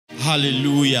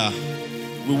Hallelujah.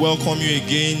 We welcome you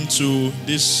again to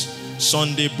this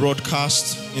Sunday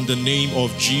broadcast in the name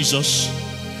of Jesus.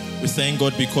 We thank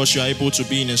God because you are able to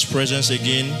be in His presence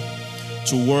again,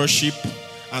 to worship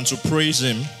and to praise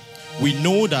Him. We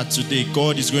know that today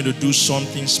God is going to do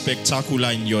something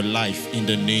spectacular in your life in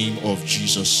the name of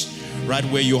Jesus. Right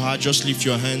where you are, just lift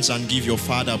your hands and give your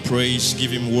Father praise.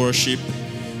 Give Him worship.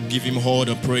 Give Him all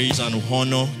the praise and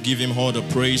honor. Give Him all the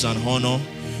praise and honor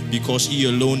because He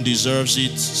alone deserves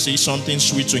it. Say something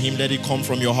sweet to Him. Let it come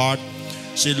from your heart.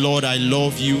 Say, Lord, I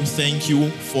love you. Thank you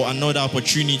for another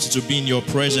opportunity to be in your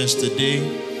presence today.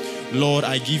 Lord,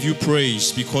 I give you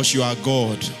praise because you are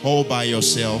God all by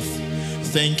yourself.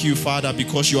 Thank you, Father,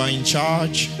 because you are in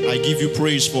charge. I give you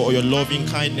praise for your loving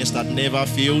kindness that never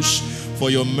fails, for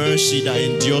your mercy that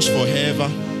endures forever.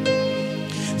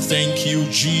 Thank you,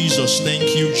 Jesus.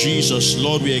 Thank you, Jesus.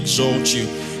 Lord, we exalt you.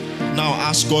 Now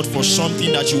ask God for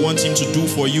something that you want Him to do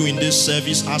for you in this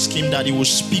service. Ask Him that He will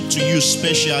speak to you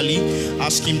specially.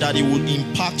 Ask Him that He will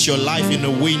impact your life in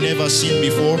a way never seen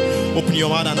before. Open your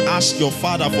mouth and ask your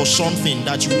Father for something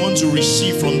that you want to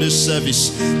receive from this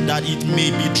service, that it may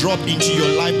be dropped into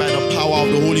your life by the power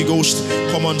of the Holy Ghost.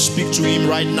 Come on, speak to Him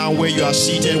right now where you are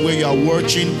seated, where you are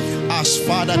watching. Ask,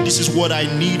 Father, this is what I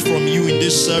need from you in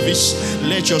this service.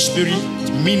 Let your Spirit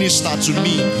minister to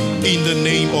me in the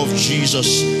name of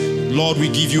Jesus. Lord, we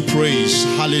give you praise.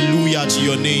 Hallelujah to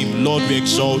your name. Lord, we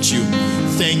exalt you.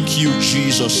 Thank you,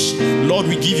 Jesus. Lord,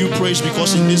 we give you praise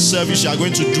because in this service you are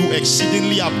going to do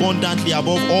exceedingly abundantly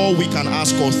above all we can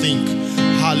ask or think.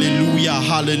 Hallelujah,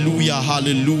 hallelujah,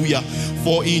 hallelujah.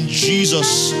 For in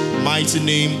Jesus' mighty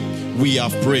name we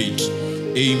have prayed.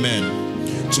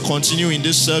 Amen. To continue in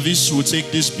this service, we'll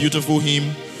take this beautiful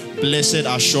hymn, Blessed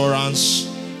Assurance,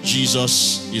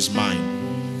 Jesus is mine.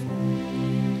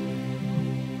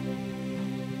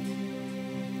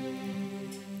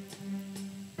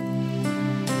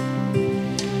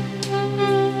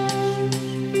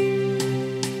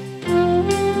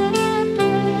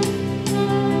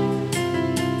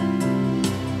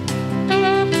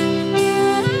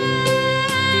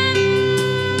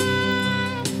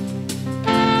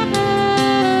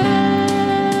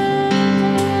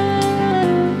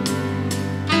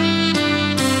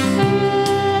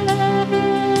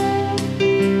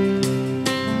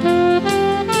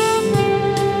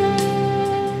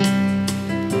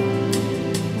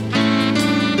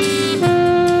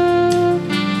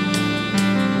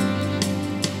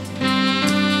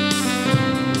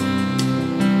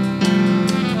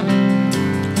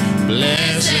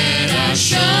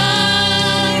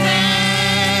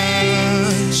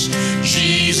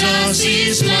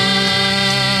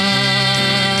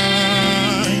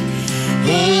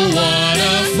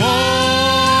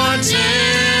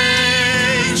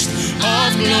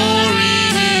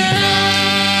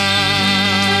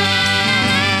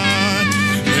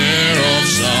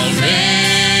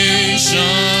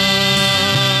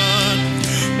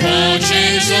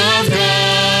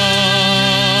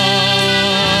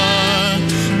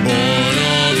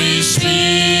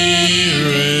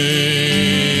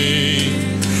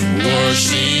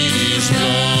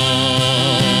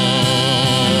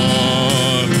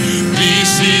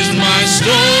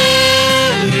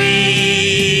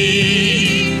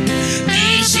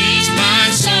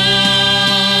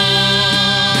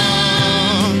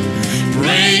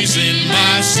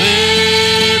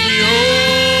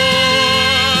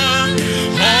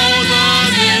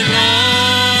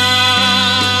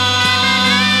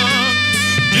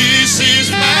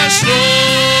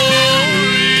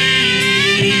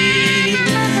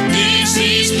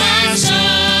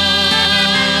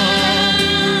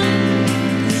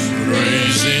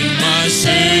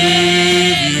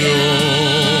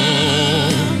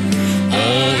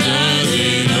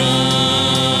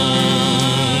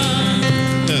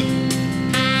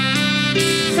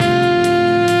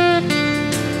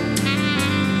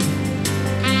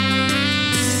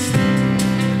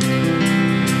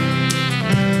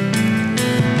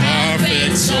 Perfect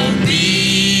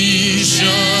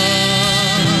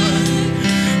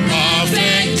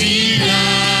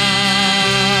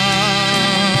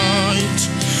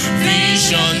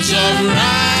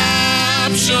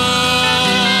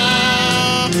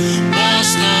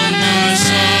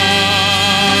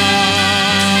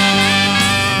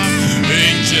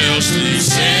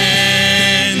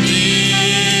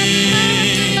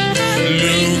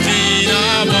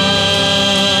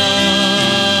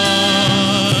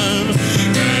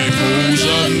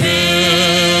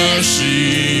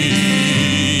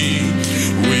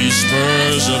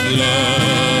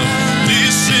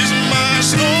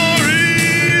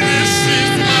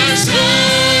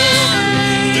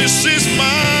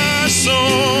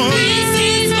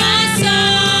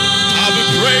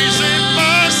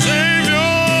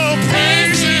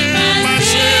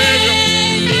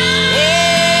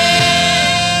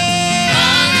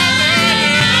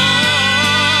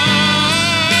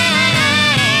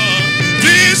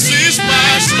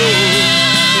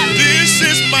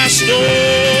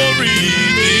story.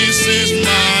 This is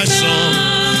my song.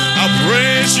 I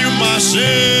praise you, my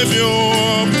Savior.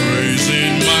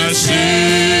 Praising my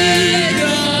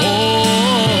Savior.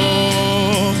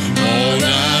 All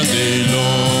that day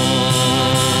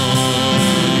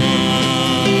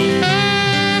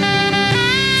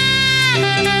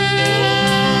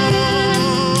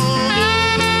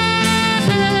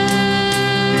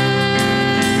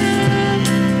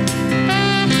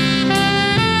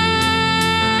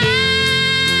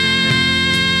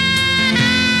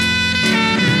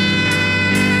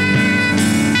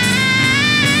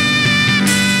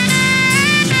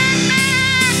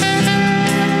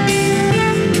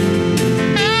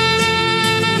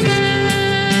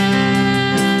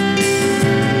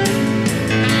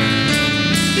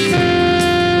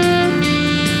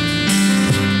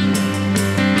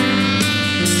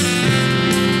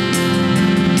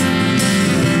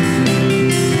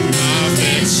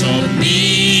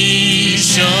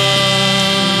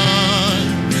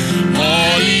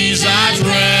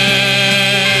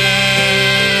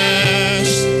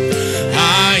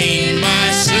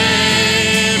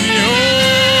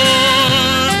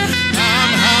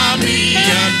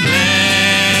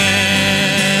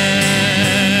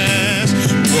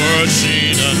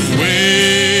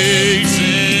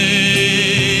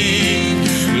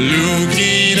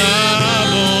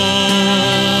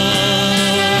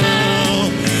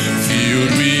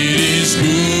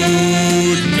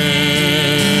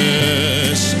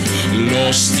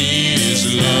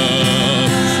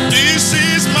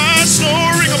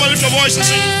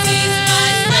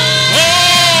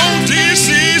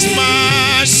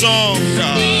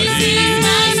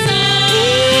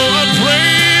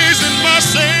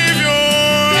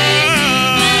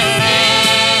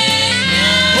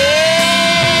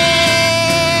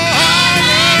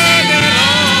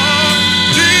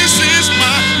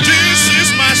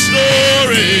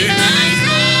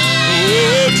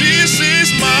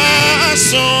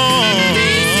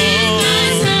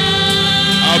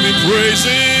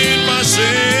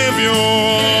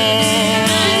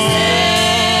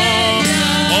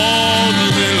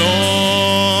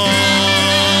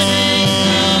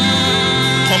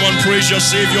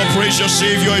Praise your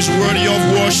Savior is worthy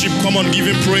of worship. Come on, give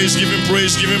him praise, give him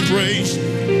praise, give him praise.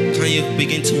 Can you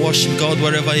begin to worship God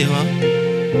wherever you are?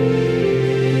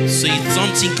 Say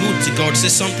something good to God. Say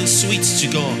something sweet to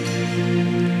God.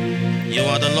 You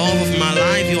are the love of my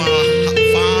life. You are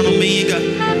Alpha and Omega.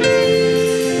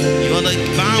 You are the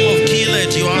balm of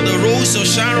Gilead. You are the rose of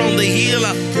Sharon, the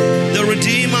healer, the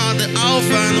redeemer, the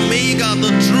Alpha and Omega,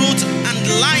 the truth and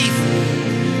life,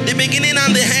 the beginning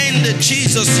and the end.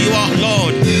 Jesus, you are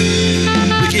Lord.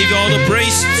 We give you all the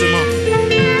praise tomorrow.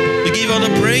 We give you all the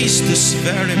praise this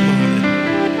very morning.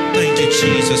 Thank you,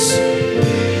 Jesus.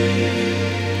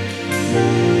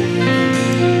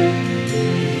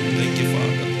 Thank you,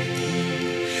 Father.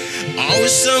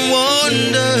 Awesome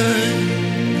wonder,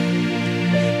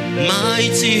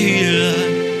 mighty healer,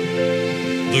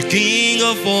 the King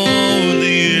of all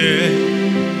the earth.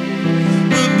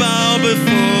 We bow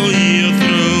before your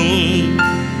throne.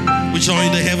 We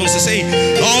join the heavens to say,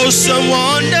 awesome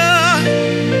wonder,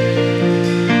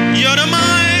 you're the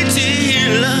mighty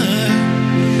healer,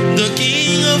 the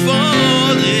King of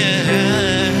all the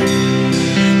earth.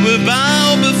 We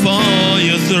bow before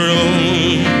your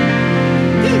throne.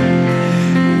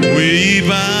 We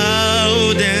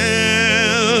bow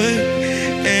down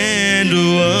and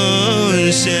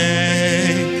worship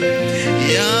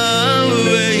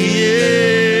Yahweh.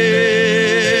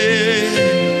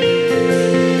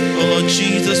 Oh Lord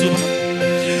Jesus,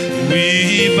 we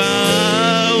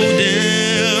bow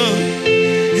down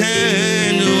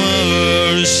and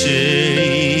worship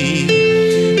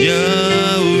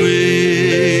Yahweh.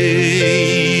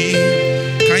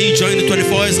 Can you join the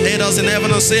 24 elders in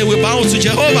heaven and say, we bow to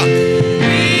Jehovah?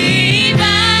 We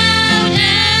bow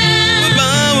down. We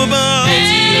bow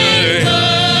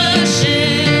to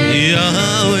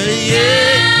Yahweh.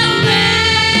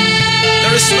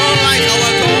 There is none like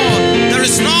our God. There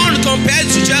is none compared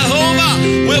to Jehovah.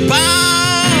 We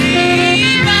bow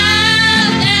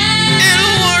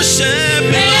and worship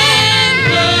you, Lord.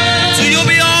 To you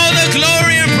be all the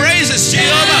glory and praises,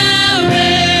 Jehovah.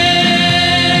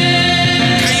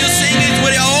 Can you sing it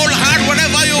with your whole heart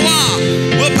wherever you are?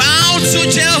 We bow to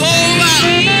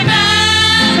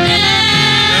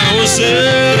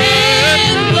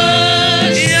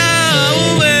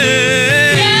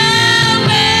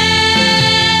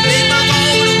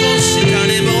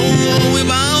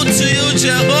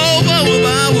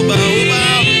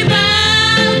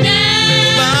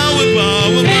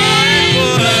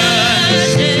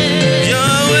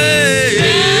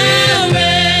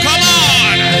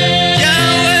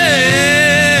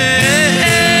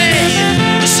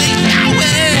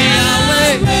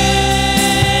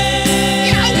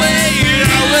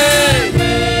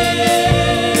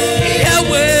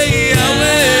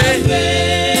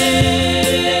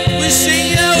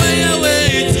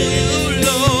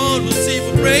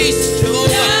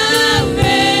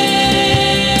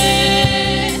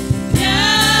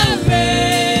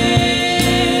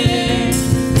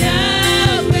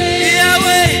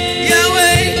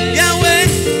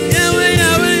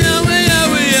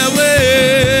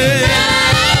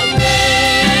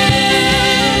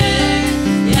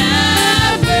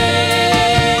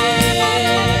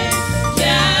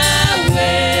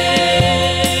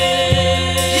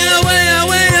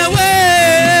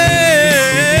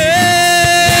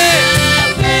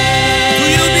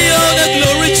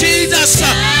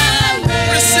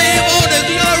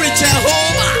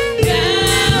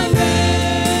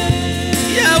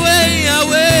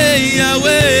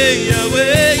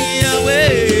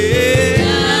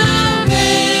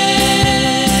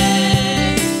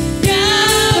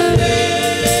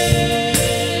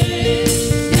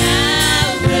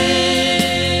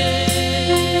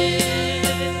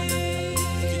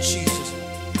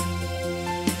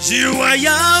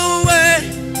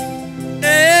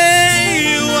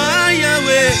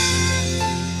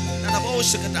You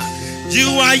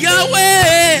are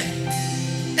Yahweh.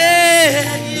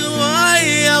 You are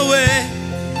Yahweh.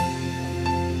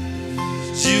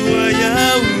 You are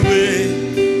Yahweh.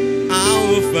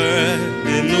 Alpha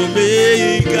and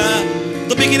Omega.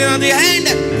 The beginning and the end.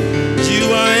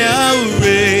 You are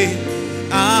Yahweh.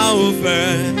 Alpha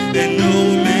and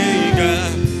Omega.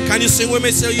 Can you sing with me?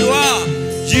 Say you are.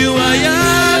 You are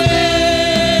Yahweh.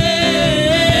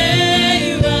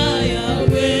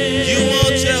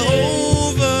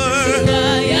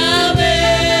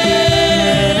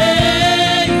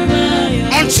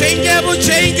 Unchangeable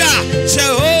changer,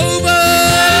 Jehovah.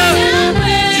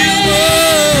 You are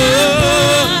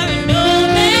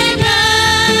Omega.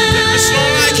 There's no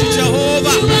like you,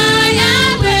 Jehovah. You are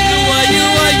Yahweh. You are.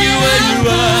 You are. You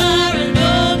are.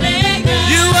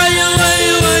 You are. Yahweh.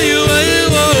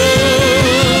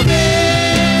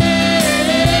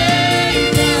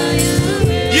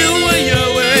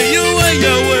 You are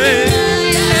Yahweh.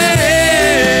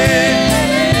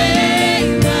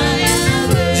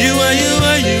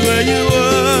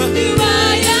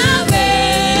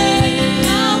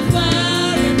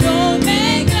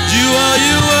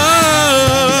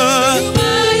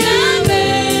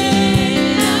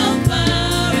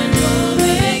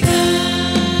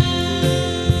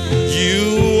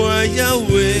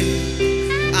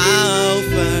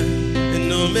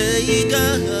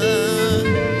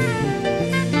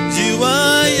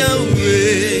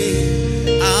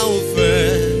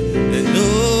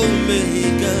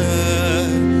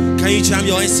 Jam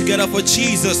your hands together for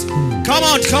Jesus. Come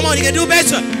on, you can do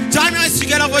better. Jam your hands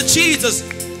together for Jesus.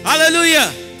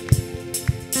 Hallelujah.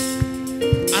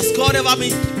 Has God ever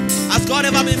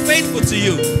been faithful to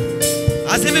you?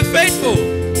 Has He been faithful?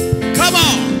 Come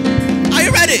on. Are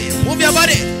you ready? Move your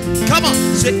body. Come on.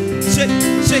 Shake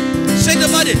the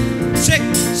body. Shake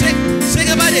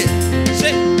the body.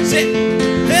 Shake.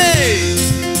 Hey.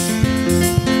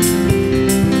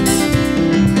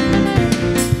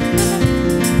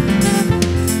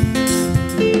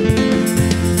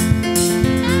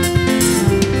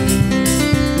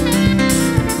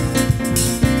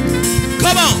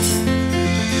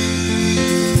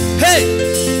 Hey,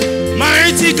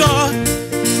 mighty God,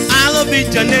 hallowed be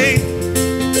your name.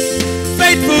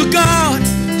 Faithful God,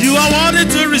 you are worthy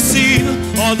to receive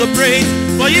all the praise.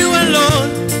 For you alone,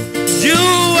 you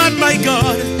are my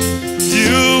God,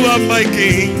 you are my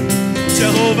King,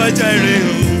 Jehovah Jireh.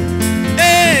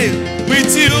 Hey,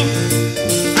 with you,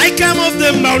 I come off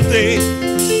the mountain.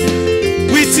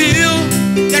 With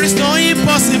you, there is no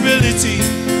impossibility.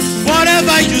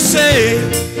 Whatever you say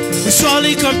will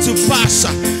surely come to pass.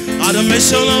 At the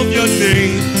mention of your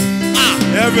name,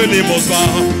 every knee must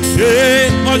bow. Hey,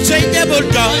 unchangeable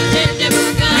God,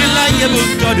 reliable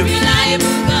God,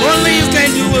 only you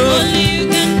can do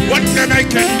it. What can I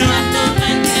can do?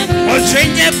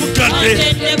 Unchangeable God,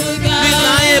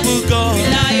 reliable God,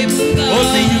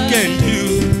 only you can do.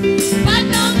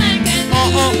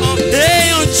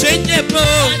 Hey,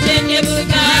 unchangeable,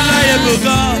 reliable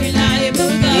God,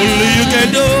 only you can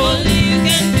do.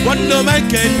 What no man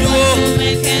can do,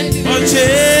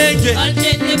 unchangeable,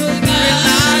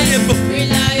 reliable,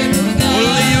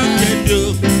 only you can do.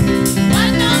 What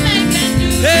no man can do.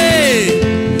 Hey,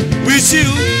 with you,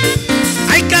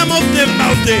 I come up the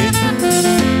mountain.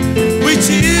 With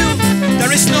you,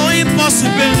 there is no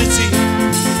impossibility.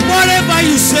 Whatever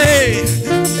you say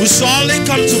will surely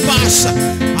come to pass.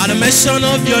 At the mention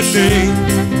of your name,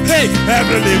 hey,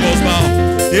 every knee must bow.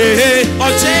 Hey,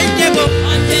 unchangeable,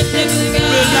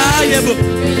 reliable,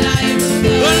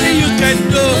 only you can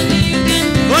do,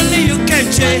 only you can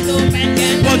change.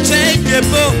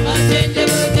 Unchangeable,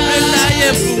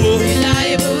 reliable,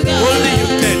 only you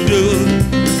can do.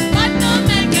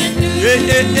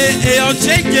 Hey,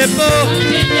 unchangeable,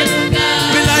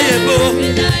 reliable,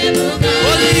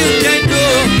 only you can do.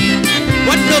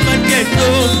 What no man can do.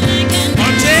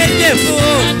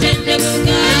 Unchangeable,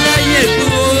 reliable,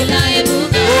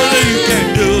 only you can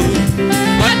do.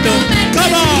 What no man.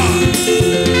 Come on.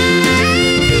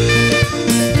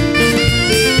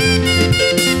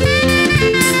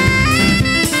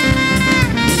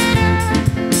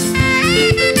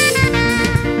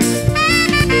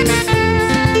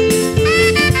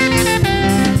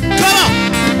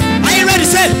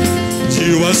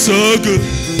 You are so good,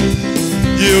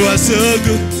 you are so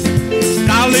good,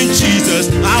 darling Jesus,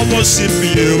 I worship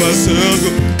you, you are so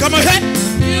good. Come on, hey!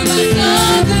 You are so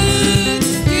good,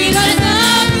 you are so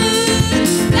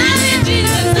good, darling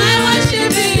Jesus, I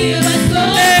worship you, you are so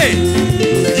good. Hey!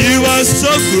 You are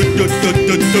so good,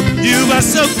 you are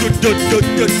so good,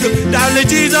 darling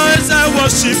Jesus, I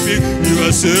worship you, you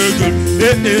are so good.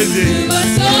 Hey, hey, hey. You are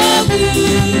so good,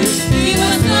 you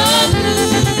are so good.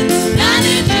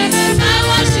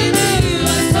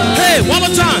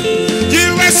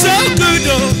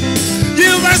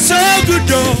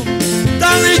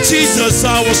 Jesus,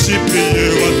 I worship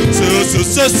you. So. You are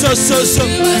so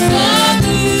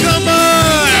good. Come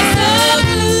on.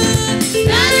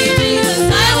 Darling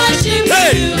Jesus, I worship you.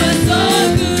 Hey. You are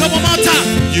so good. Come on, more time.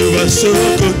 You are so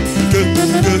good.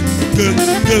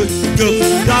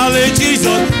 Darling Jesus,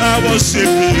 I worship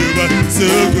you. You are so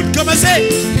good. Come and say.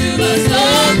 You are so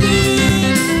good.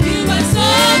 You are so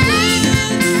good.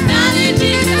 Darling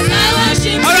Jesus, I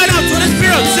worship you. All right, now to the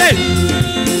Spirit, say.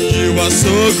 You are so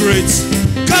great.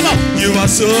 Come on, you are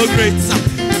so great.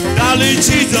 Darling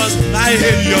Jesus, I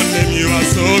hail your name. You are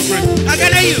so great. I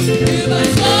can hear you. You are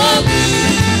so good.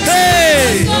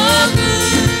 Hey. So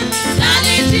good.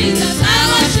 Darling Jesus, I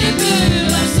worship you.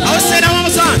 You are so I will say that one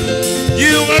more time.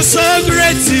 You are so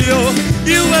great, you.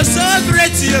 You are so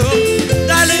great, you.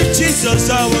 Darling Jesus,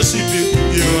 I worship you.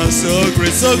 You are so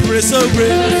great, so great, so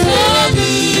great. You are so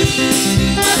good.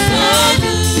 You are so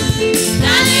good.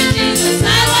 Darling Jesus, I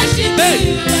worship Hey.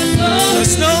 you. You are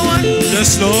so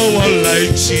There's no one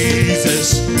like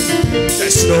Jesus.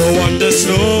 There's no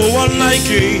one like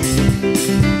Him.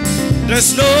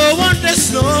 There's no one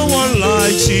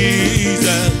like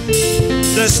Jesus.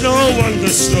 There's no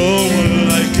one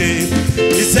like Him.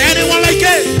 Is there anyone like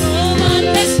Him?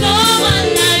 There's no one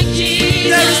like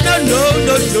Jesus. There is no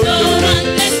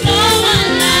There's no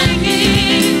one like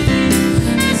Him.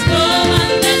 There's no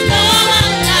one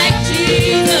like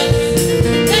Jesus.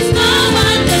 There's no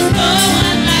one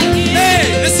like Him.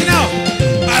 Hey, listen now.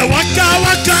 I waka.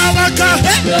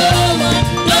 Hey. No one.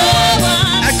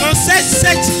 I can sex.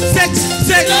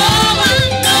 No one.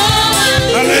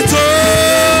 And I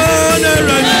turn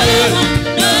around.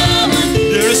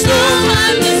 There is no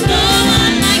one. There's no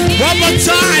one like Him. One more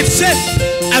time, say.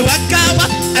 I waka.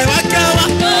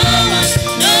 No one.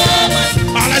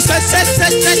 All I say.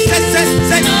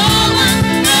 No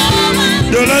one.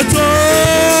 Then I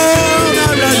turn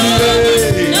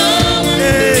around. No one.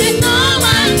 Hey.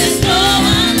 There's no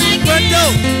one like But Him. no.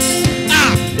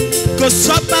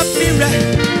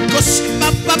 Go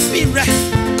sapa pire.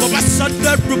 Come on,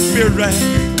 Sunday rupire.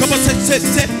 Come on,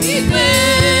 say.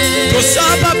 Go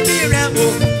sapa pire.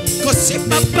 Go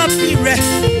sipa pire.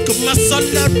 Come on,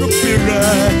 Sunday rupire.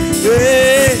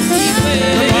 Hey.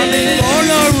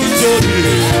 Ọlọ́run tó ní.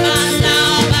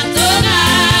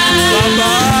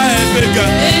 Bàbá ẹ̀mẹ́gà.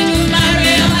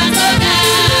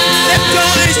 Ẹ̀kọ́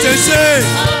ìṣẹ̀ṣẹ̀.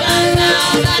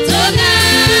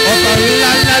 Ọba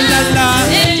ńlá.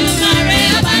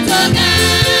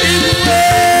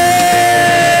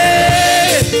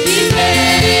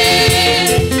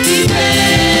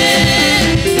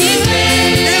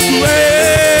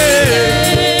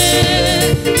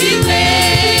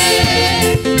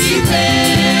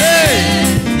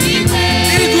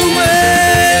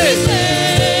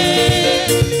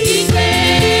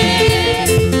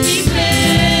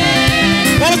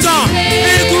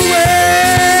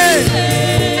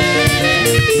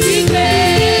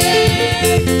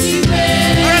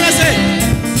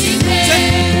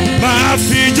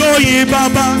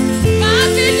 Baba.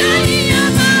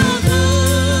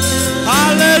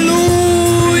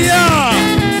 Hallelujah.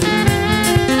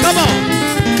 Come on.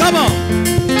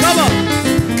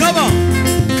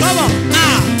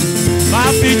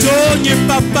 Papi Johnny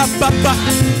Papa. Papi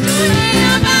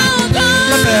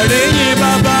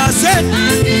Baba. Say.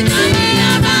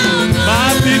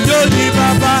 Papi Johnny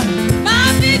Baba.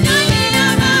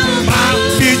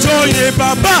 Papi Johnny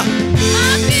Baba.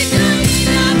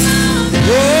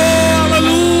 Oh,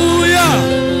 hallelujah.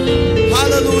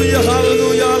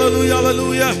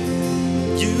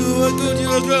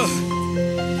 You are good.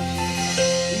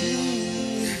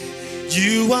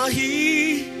 You are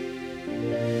here,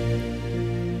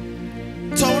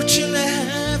 touching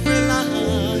every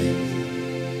life.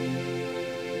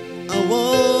 I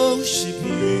worship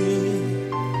you.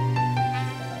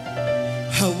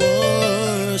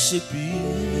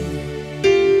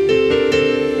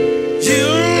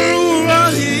 You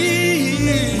are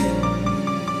here,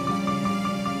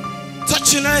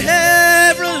 touching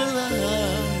every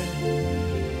life.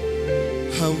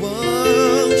 I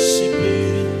worship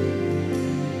you.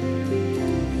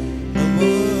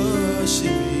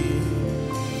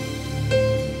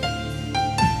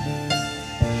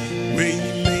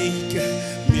 Waymaker,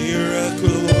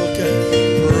 miracle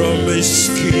worker, promise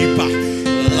keeper,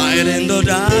 light in the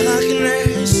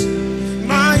darkness.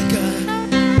 My God,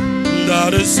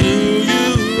 that is who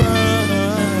you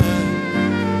are.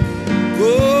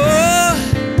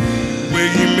 Oh,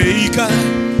 waymaker,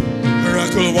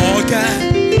 miracle worker,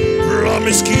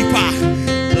 promise keeper,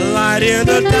 light in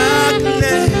the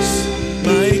darkness.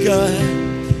 My God,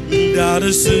 that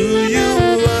is who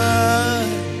you are.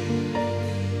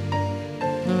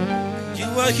 You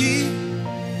are here,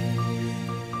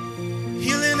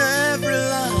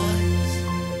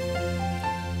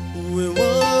 We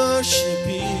worship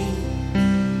you.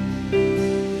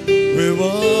 We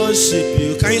worship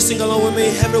you. Can you sing along with me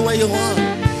everywhere you are?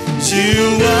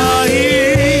 You are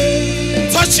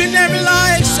here, touching every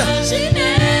life,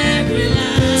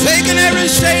 taking every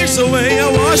shades away.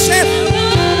 I worship.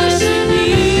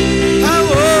 I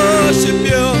worship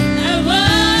you.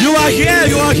 You are here.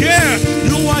 You are here.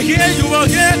 You are here. You are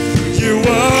here. You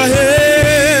are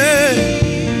here,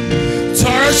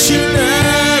 touching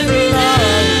every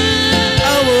life. I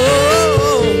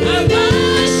worship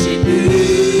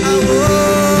you. I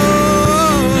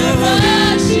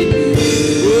worship you.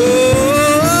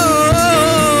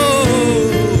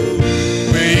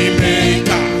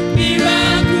 Waymaker,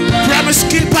 miracle, promise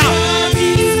keeper.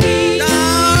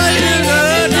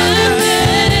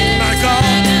 My God,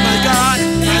 my God,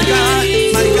 my God,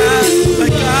 my God, my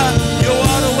God. You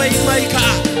are the waymaker,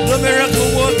 the miracle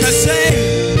worker.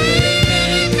 Say.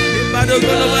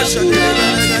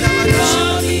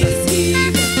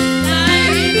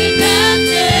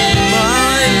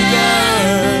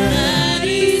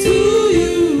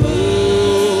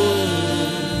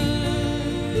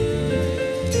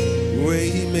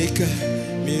 Waymaker,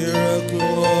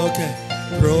 miracle worker,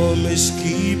 promise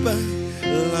keeper,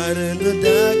 light in the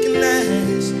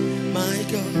darkness. My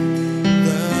God,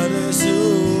 that is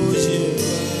who you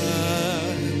are.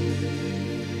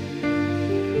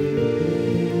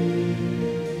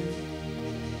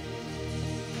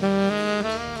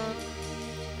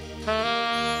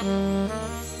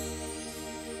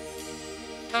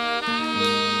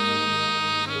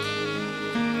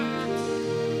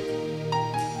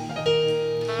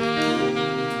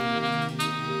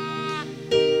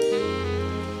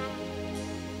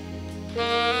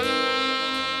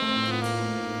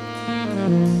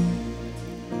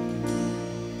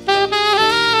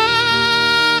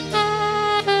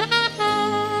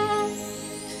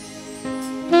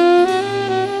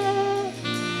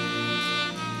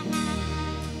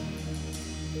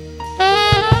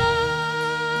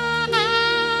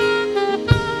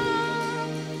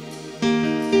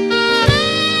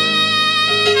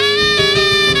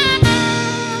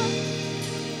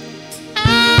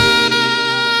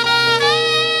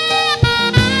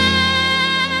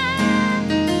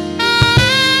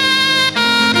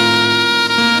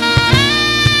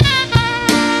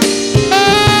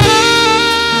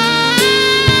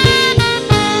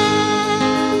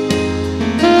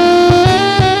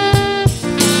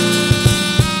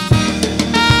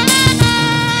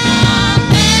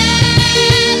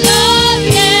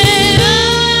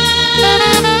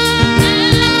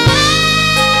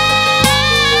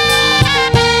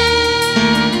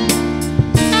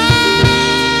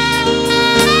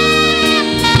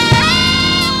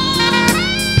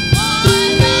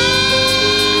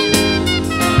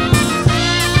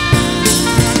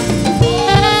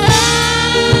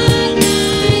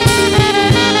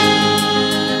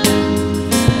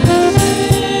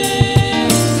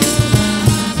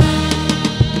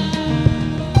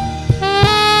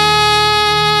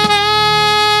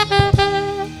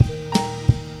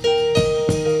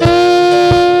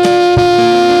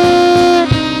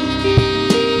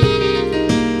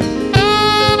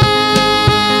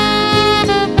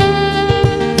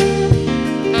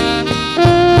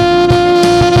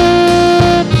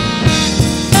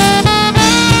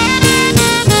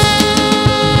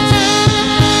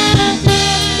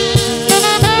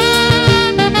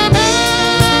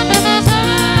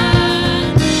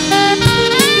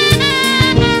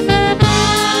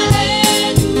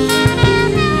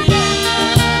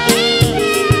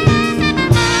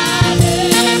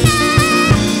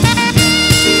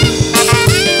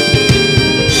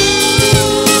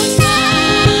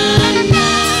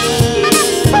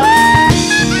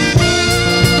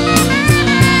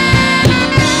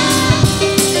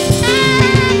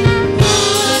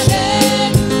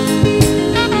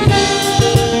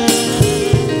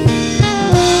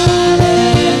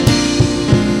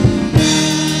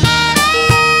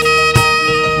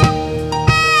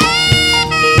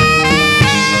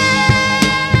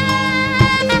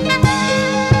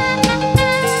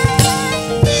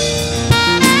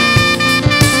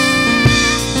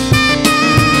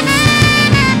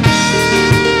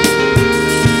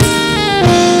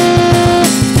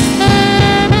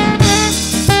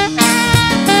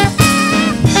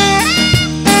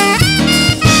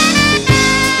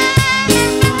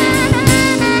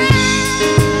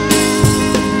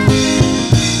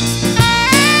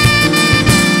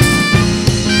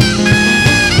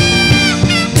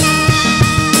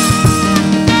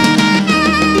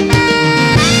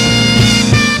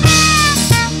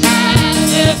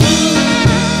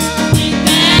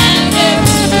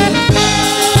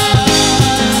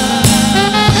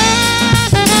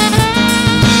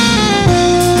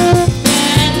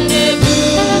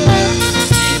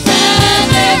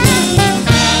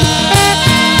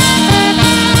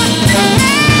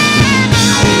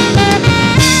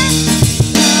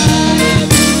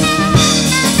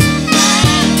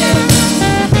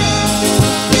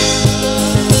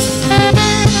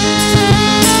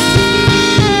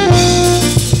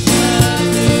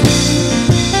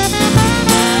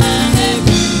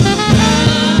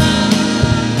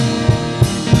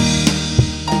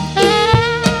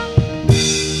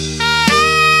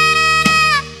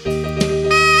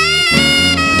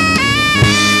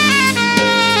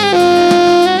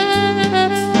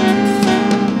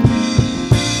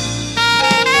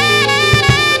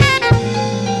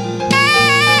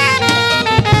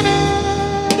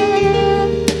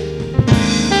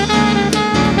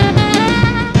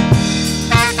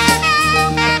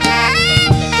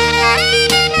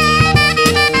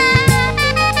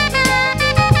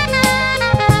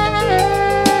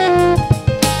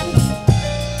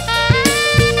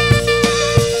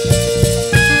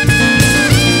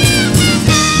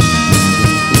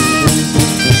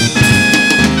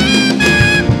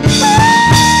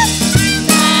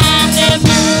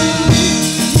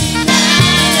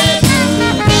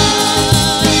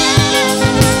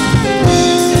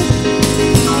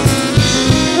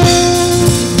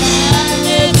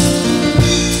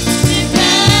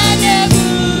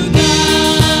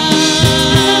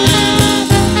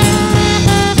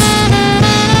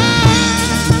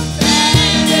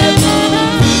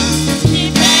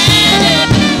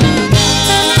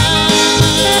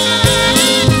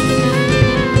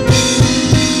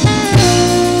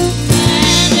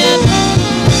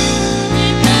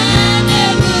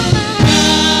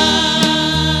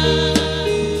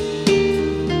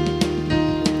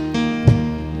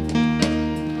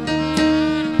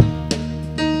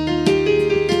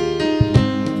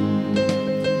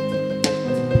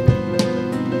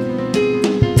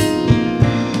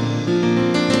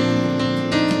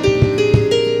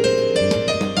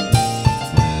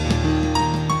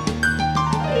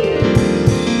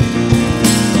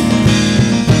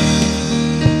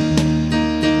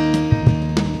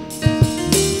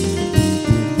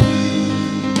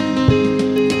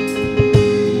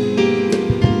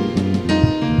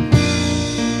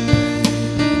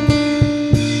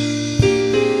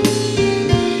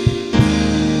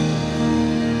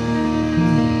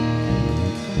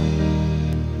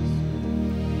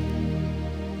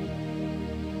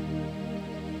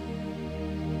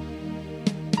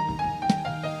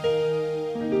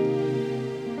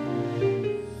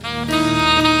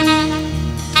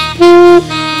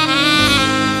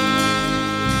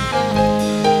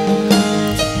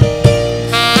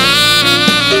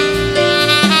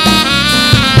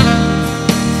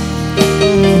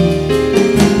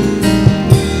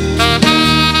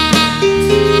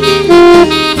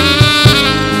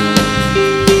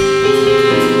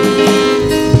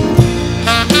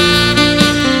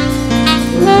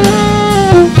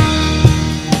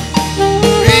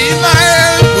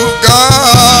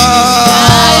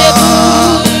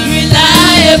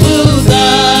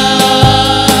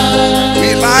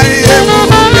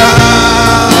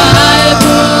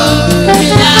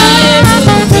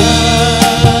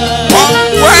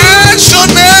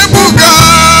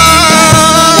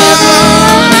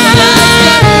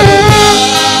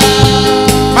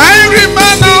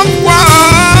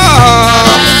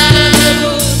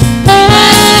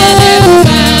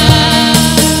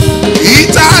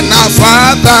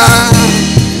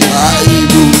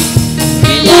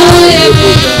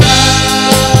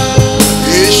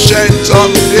 Ancient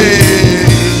of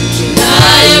days,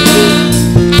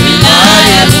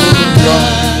 reliable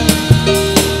God.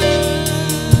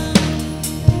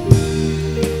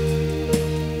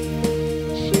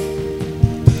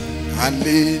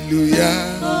 Hallelujah.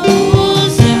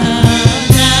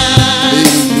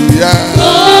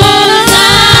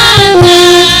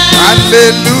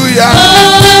 Hallelujah.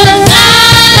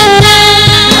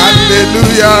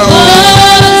 Hallelujah.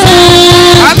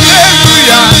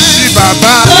 Hallelujah. Si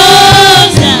Baba.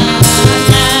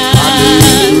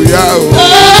 Hallelujah.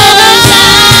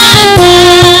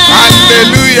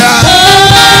 Hallelujah.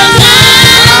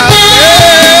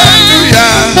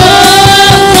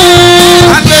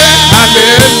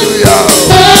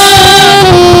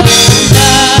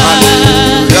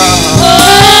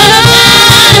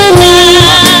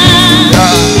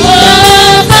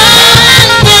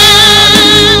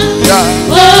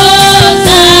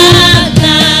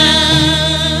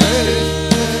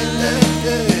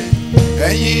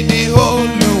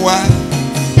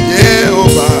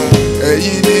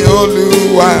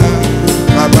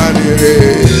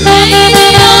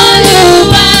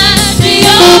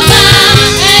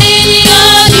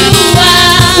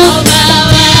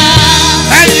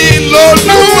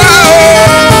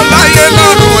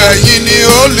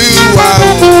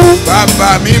 Baba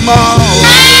mímọ́.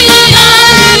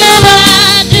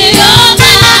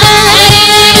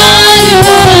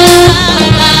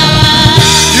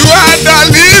 You are the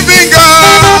living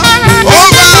God.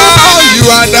 Over all, you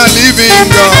are the living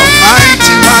God.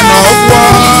 Mighty man of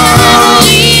war.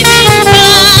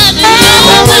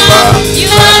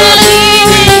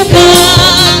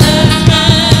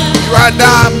 You are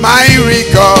the mighty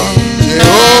God.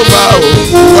 Jehovah,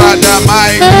 you are the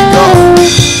mighty God.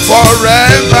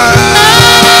 Forever.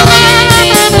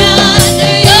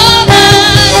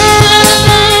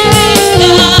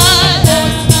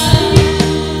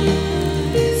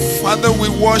 Father, we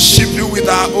worship you with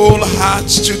our whole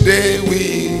hearts today.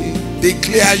 We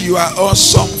declare you are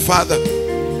awesome, Father.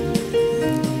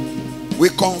 We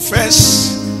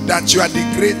confess that you are the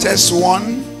greatest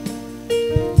one,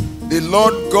 the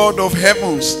Lord God of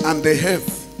heavens and the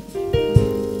earth.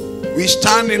 We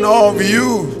stand in awe of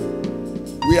you.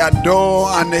 We adore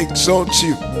and exalt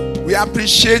you. We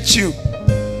appreciate you.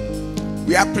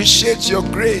 We appreciate your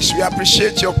grace. We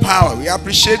appreciate your power. We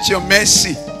appreciate your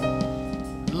mercy.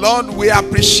 Lord, we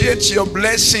appreciate your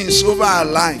blessings over our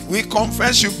life. We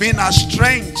confess you've been our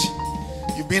strength.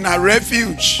 You've been our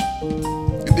refuge.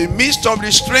 In the midst of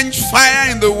the strange fire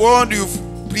in the world, you've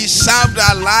preserved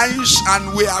our lives,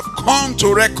 and we have come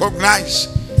to recognize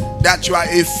that you are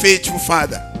a faithful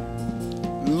Father.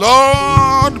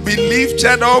 Lord, be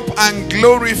lifted up and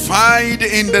glorified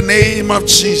in the name of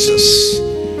Jesus.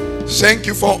 Thank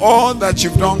you for all that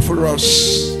you've done for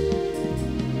us.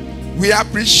 We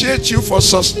appreciate you for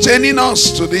sustaining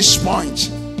us to this point.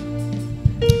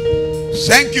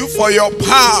 Thank you for your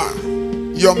power,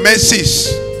 your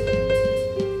mercies,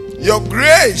 your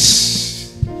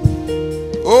grace.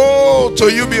 Oh,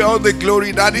 to you be all the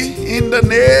glory, Daddy, in the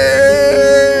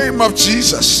name of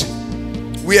Jesus.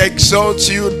 We exalt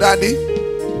you, Daddy.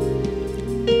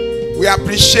 We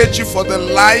appreciate you for the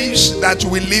lives that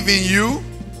we live in you.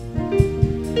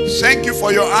 Thank you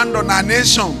for your hand on our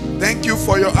nation. Thank you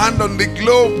for your hand on the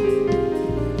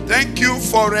globe. Thank you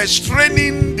for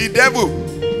restraining the devil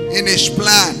in his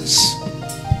plans.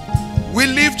 We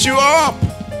lift you up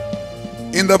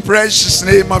in the precious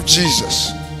name of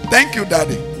Jesus. Thank you,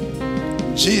 Daddy.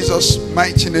 In Jesus'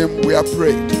 mighty name we are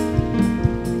prayed.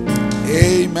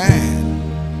 Amen.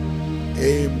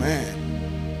 Amen.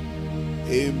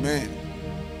 Amen.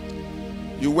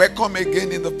 You welcome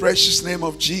again in the precious name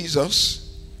of Jesus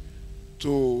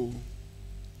to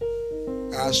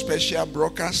our special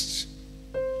broadcast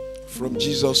from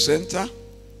Jesus Center.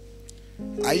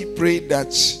 I pray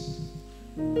that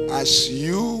as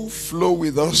you flow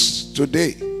with us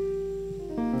today,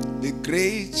 the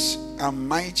great and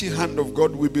mighty hand of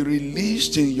God will be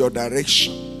released in your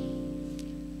direction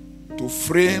to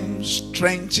frame,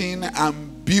 strengthen,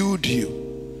 and build you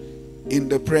in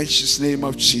the precious name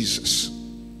of Jesus.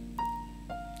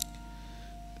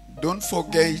 Don't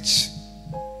forget,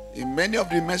 in many of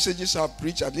the messages I've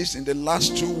preached, at least in the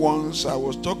last two ones, I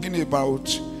was talking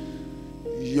about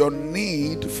your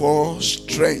need for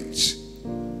strength.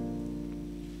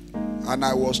 And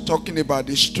I was talking about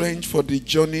the strength for the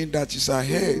journey that is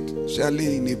ahead,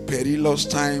 especially in a perilous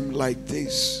time like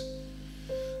this.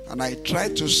 And I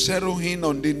tried to settle in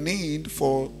on the need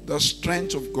for the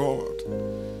strength of God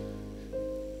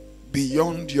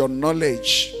beyond your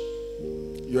knowledge,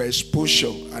 your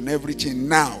exposure and everything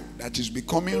now that is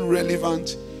becoming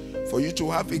relevant for you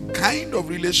to have a kind of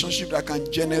relationship that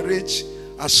can generate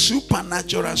a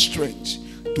supernatural strength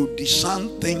to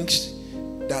discern things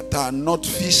that are not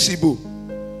feasible.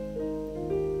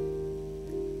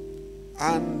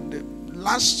 And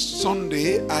last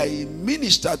Sunday, I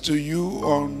ministered to you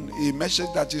on a message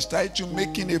that is titled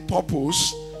Making a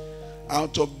Purpose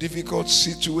Out of Difficult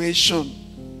Situation.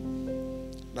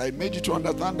 I made you to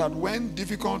understand that when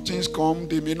difficult things come,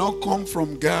 they may not come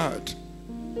from God.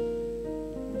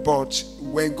 But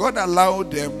when God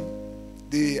allowed them,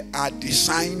 they are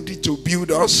designed to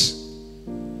build us.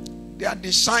 They are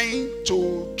designed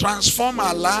to transform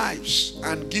our lives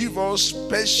and give us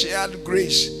special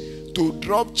grace to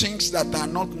drop things that are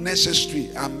not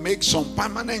necessary and make some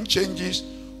permanent changes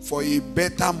for a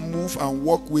better move and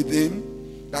work with Him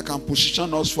that can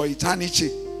position us for eternity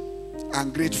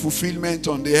and great fulfillment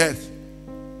on the earth.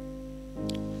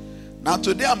 Now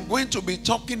today I'm going to be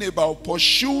talking about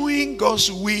pursuing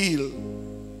God's will.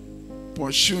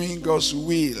 Pursuing God's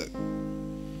will.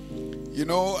 You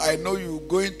know, I know you're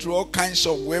going through all kinds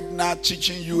of webinars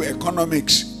teaching you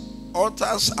economics.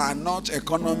 Authors are not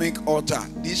economic author.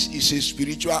 This is a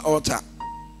spiritual author.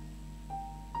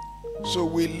 So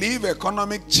we leave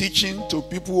economic teaching to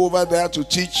people over there to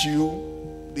teach you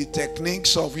the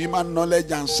techniques of human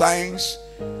knowledge and science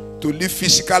to live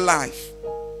physical life.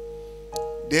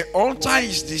 The altar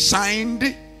is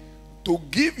designed to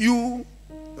give you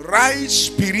right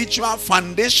spiritual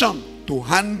foundation to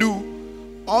handle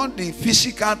all the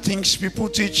physical things people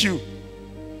teach you.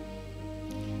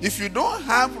 If you don't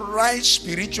have right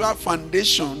spiritual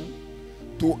foundation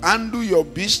to handle your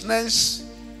business,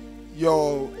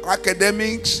 your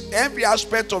academics, every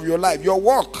aspect of your life, your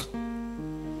work,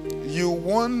 you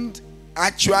won't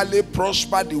actually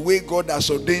prosper the way God has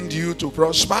ordained you to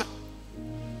prosper.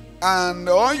 And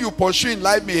all you pursue in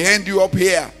life may end you up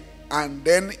here, and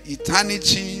then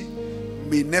eternity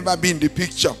may never be in the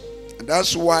picture. And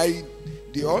that's why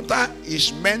the altar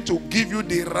is meant to give you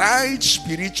the right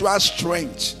spiritual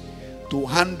strength to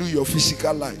handle your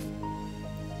physical life.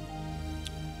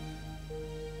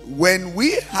 When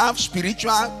we have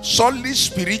solid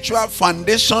spiritual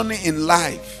foundation in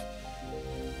life,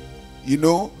 you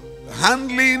know,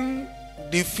 handling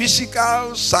the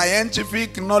physical,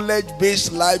 scientific,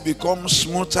 knowledge-based life becomes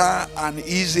smoother and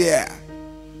easier.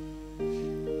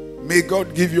 May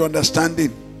God give you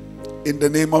understanding in the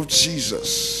name of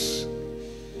Jesus.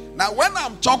 Now, when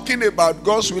I'm talking about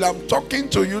God's will, I'm talking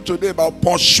to you today about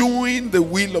pursuing the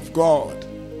will of God.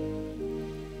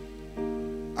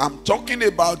 I'm talking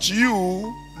about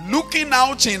you looking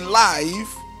out in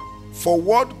life for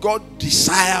what God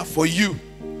desires for you.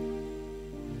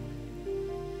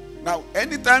 Now,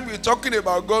 anytime we're talking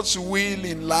about God's will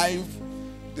in life,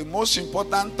 the most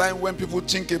important time when people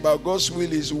think about God's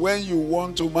will is when you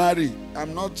want to marry.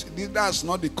 That's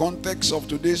not the context of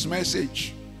today's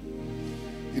message.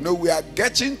 You know, we are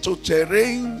getting to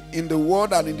terrain in the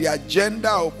world and in the agenda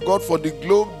of God for the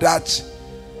globe that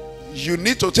you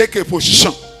need to take a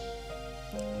position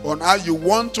on how you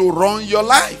want to run your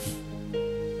life.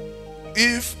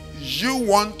 If you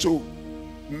want to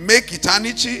make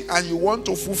eternity and you want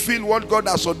to fulfill what God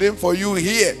has ordained for you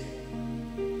here.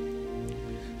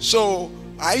 So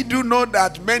I do know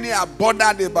that many are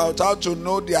bothered about how to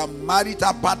know their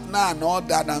marital partner and all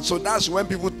that, and so that's when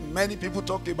many people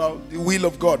talk about the will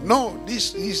of God. No,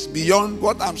 this is beyond.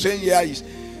 What I'm saying here is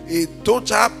a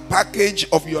total package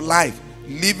of your life,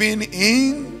 living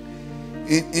in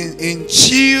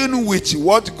tune with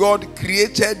what God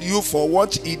created you for,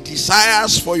 what He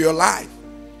desires for your life.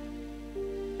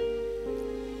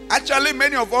 Actually,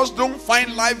 many of us don't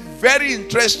find life very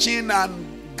interesting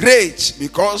and great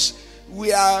because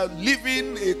we are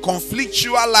living a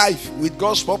conflictual life with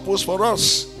God's purpose for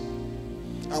us.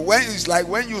 And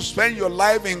when you spend your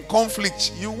life in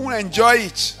conflict, you won't enjoy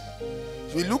it.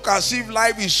 We look as if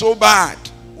life is so bad.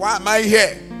 Why am I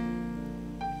here?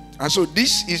 And so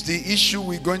this is the issue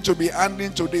we're going to be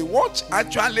handling today. What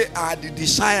actually are the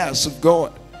desires of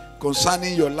God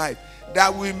concerning your life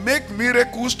that will make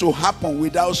miracles to happen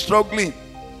without struggling?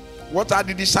 What are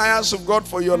the desires of God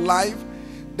for your life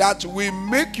that will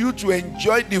make you to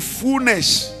enjoy the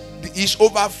fullness, His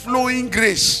overflowing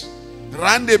grace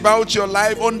round about your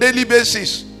life on daily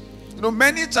basis? You know,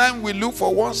 many times we look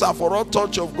for once and for all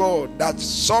touch of God that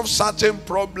solves certain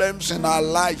problems in our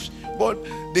lives. But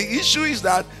the issue is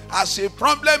that as a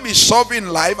problem is solved in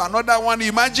life, another one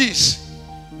emerges.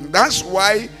 That's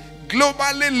why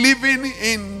globally living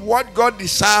in what God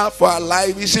desires for our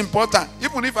life is important.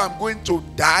 Even if I'm going to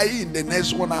die in the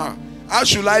next 1 hour, how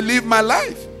should I live my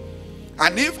life?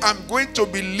 And if I'm going to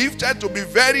be lifted to be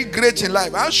very great in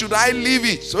life, how should I live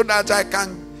it so that I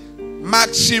can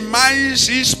maximize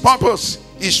his purpose,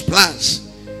 his plans?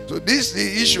 So this is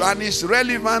the issue, and it's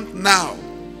relevant now.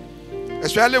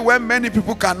 Especially when many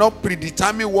people cannot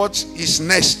predetermine what is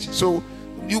next. So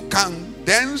you can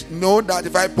then know that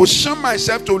if I position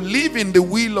myself to live in the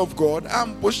will of God,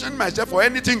 I'm positioning myself for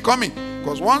anything coming.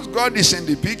 Because once God is in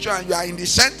the picture and you are in the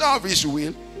center of his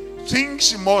will,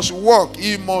 things must work.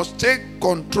 He must take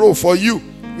control for you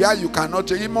where you cannot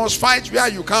take. He must fight where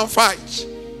you can't fight.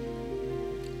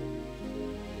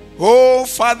 Oh,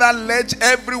 Father, let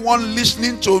everyone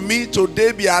listening to me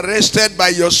today be arrested by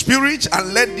your spirit,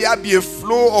 and let there be a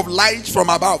flow of light from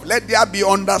above. Let there be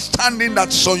understanding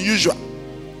that's unusual.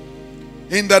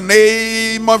 In the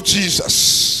name of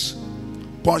Jesus.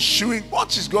 Pursuing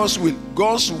what is God's will?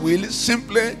 God's will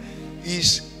simply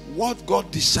is what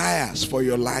God desires for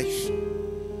your life.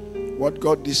 What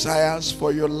God desires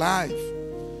for your life.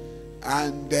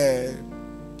 And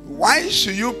why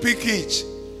should you pick it?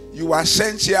 You are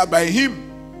sent here by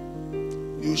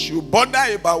him. You should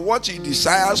bother about what he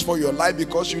desires for your life,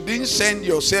 because you didn't send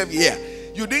yourself here.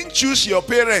 You didn't choose your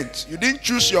parents. You didn't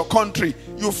choose your country.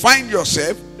 You find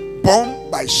yourself born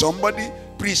by somebody,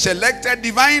 pre-selected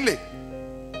divinely.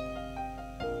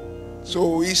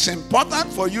 So it's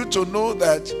important for you to know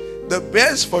that the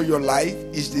best for your life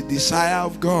is the desire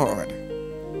of God,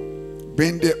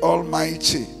 being the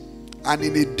Almighty. And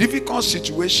in a difficult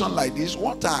situation like this,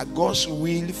 what are God's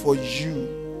will for you?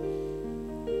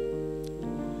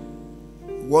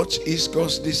 What is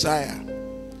God's desire?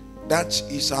 That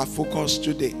is our focus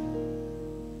today.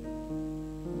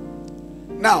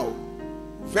 Now,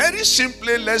 very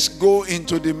simply, let's go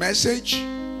into the message.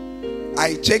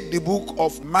 I take the book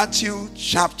of Matthew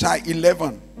chapter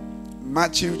 11.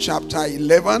 Matthew chapter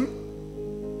 11.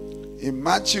 In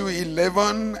Matthew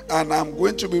 11, and I'm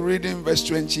going to be reading verse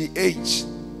 28.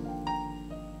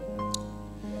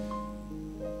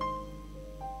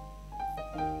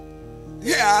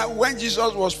 Here, when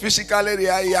Jesus was physically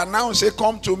there, he announced, say,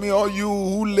 come to me, all you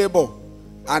who labor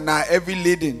and are heavy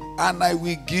laden, and I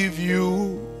will give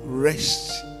you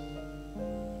rest.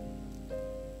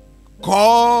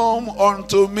 Come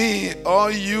unto me,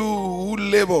 all you who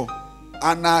labor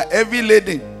and are heavy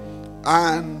laden,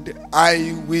 and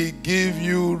I will give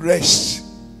you rest.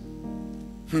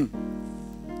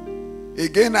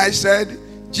 Again I said,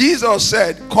 Jesus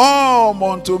said, come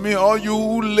unto me, all you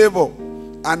who labor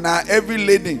and are heavy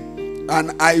laden,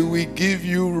 and I will give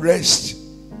you rest.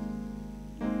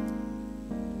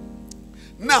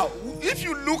 Now, if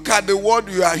you look at the word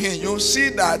you are hearing, you'll see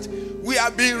that we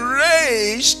have been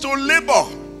raised to labor.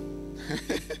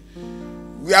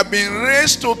 We have been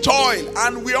raised to toil,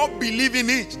 and we all believe in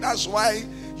it. That's why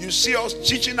you see us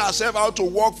teaching ourselves how to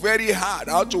work very hard,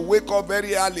 how to wake up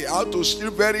very early, how to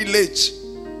sleep very late.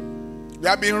 We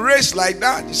have been raised like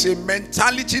that. It's a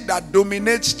mentality that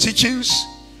dominates teachings,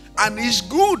 and it's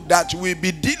good that we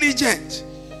be diligent.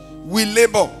 We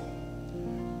labor.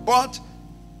 But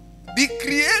the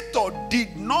Creator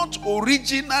did not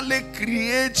originally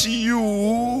create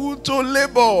you to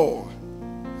labor.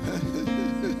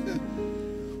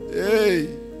 Hey,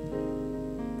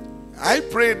 I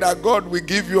pray that God will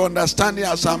give you understanding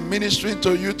as I'm ministering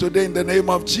to you today in the name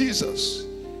of Jesus.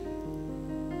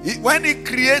 When he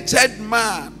created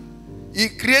man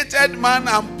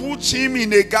and put him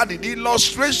in a garden. The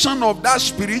illustration of that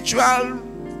spiritual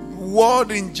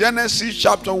word in Genesis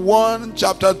chapter 1,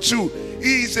 chapter 2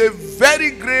 is a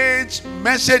very great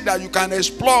message that you can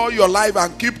explore your life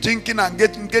and keep thinking and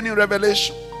gaining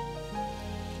revelation.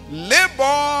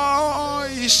 Labor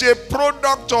is a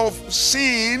product of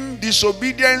sin,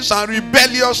 disobedience, and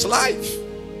rebellious life.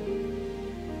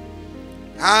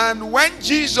 And when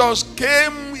Jesus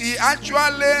came, he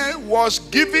actually was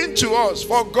given to us.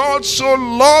 For God so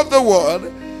loved the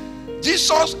world,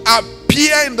 Jesus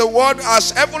appeared in the world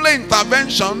as heavenly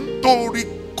intervention to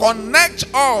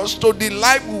reconnect us to the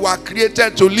life we were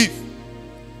created to live.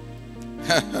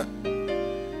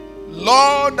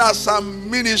 Lord, as I'm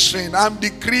ministering, I'm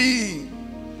decreeing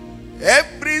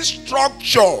every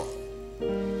structure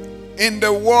in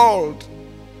the world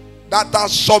that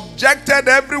has subjected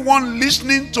everyone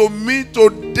listening to me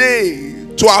today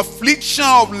to affliction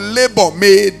of labor,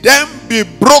 may them be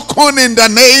broken in the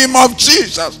name of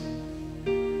Jesus.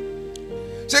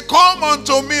 Say, come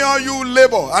unto me, all you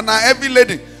labor and are heavy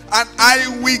laden, and I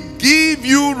will give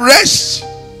you rest.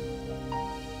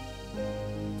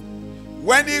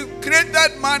 When he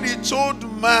created man, he told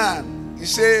man, he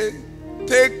said,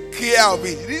 take care of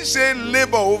it. He didn't say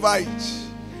labor over it.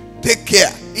 Take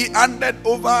care. He handed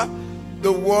over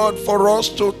the word for us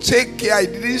to take care. He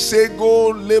didn't say go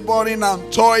laboring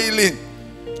and toiling.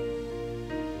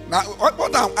 Now,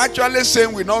 what I'm actually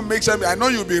saying will not make sense. I know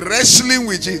you'll be wrestling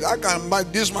with it. How can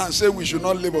this man say we should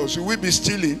not labor? Should we be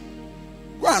stealing?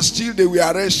 Go and steal, they will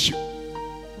arrest you.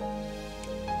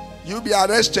 You'll be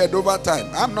arrested over time.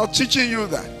 I'm not teaching you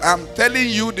that. I'm telling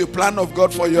you the plan of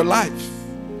God for your life.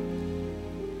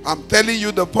 I'm telling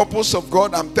you the purpose of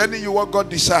God. I'm telling you what God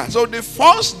desires. So the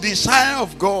first desire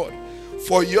of God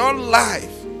for your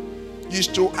life is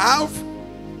to have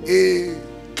a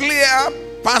clear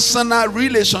personal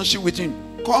relationship with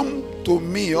Him. Come to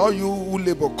me, all you who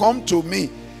labor, come to me.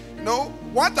 You know,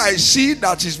 what I see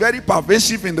that is very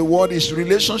pervasive in the world is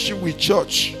relationship with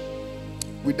church,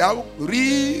 without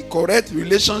correct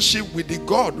relationship with the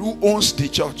God who owns the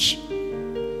church.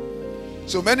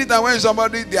 So many times when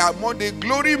somebody, they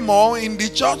glory more in the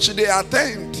church they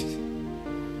attend.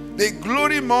 They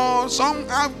glory more. Some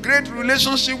have great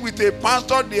relationship with a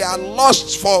pastor. They are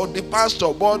lost for the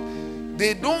pastor, but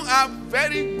they don't have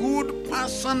very good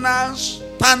personal,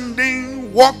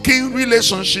 standing, working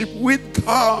relationship with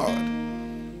God.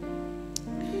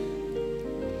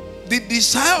 The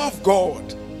desire of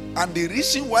God and the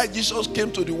reason why Jesus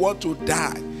came to the world to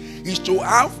die is to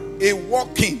have a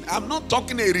working, I'm not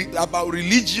talking about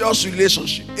religious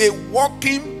relationship, a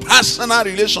working personal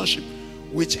relationship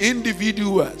with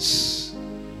individuals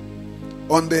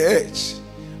on the earth.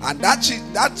 And that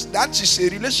is a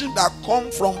relationship that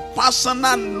comes from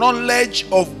personal knowledge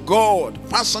of God,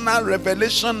 personal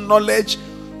revelation knowledge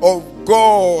of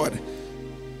God,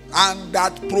 and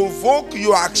that provoke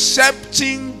you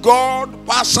accepting God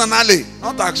personally,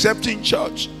 not accepting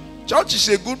church. Church is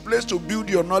a good place to build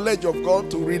your knowledge of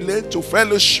God, to relate, to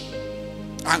fellowship,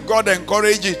 and God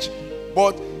encourage it.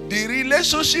 But the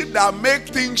relationship that makes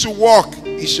things work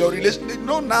is your relationship. You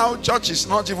know, now church is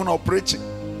not even operating.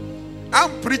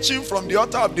 I'm preaching from the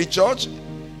altar of the church,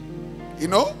 you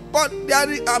know, but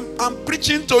I'm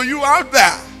preaching to you out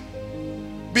there.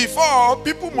 Before,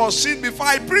 people must sit before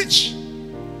I preach.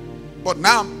 But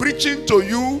now I'm preaching to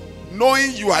you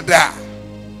knowing you are there.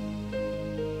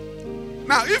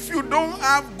 Now, if you don't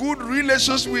have good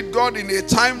relations with God in a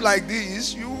time like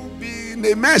this, you'll be in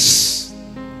a mess.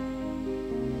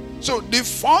 So the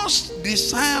first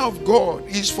desire of God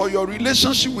is for your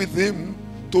relationship with Him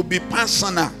to be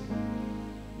personal,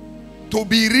 to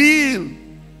be real.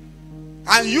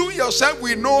 And you yourself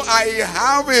will know, I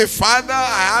have a Father,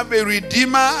 I have a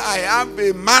Redeemer, I have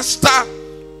a Master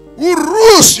who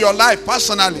rules your life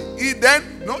personally.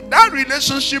 That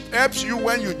relationship helps you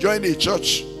when you join a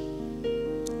church,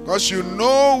 because you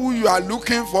know who you are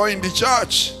looking for in the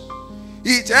church.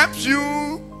 It helps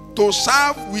you to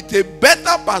serve with a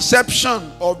better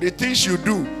perception of the things you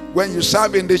do when you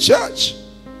serve in the church.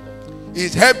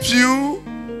 It helps you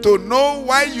to know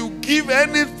why you give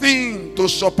anything to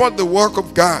support the work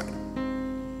of God.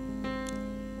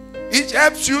 It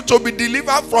helps you to be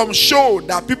delivered from show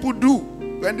that people do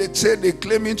when they say they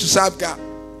claiming to serve God.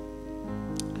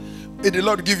 May the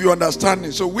Lord give you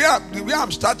understanding. So where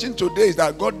I'm starting today is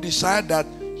that God decided that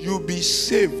you be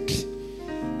saved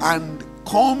and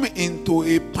come into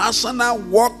a personal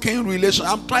working relation.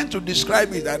 I'm trying to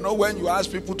describe it. I know when you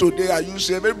ask people today, are you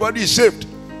saved? Everybody is saved.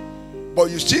 But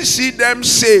you still see them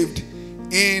saved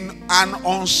in an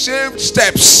unsaved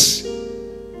steps.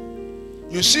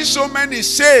 You see so many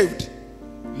saved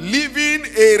living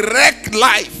a wrecked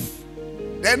life.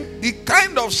 Then the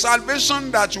kind of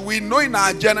salvation that we know in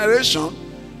our generation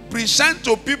present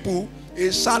to people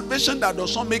a salvation that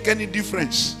does not make any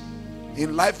difference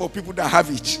in life for people that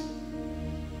have it.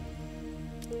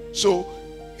 So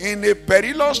in a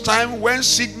perilous time when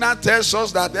signal tells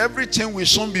us that everything will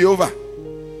soon be over,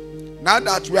 now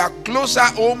that we are closer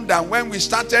home than when we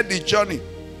started the journey,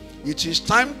 it is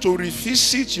time to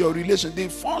revisit your relation. The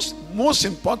first most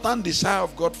important desire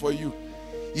of God for you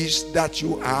is that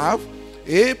you have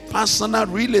a personal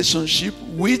relationship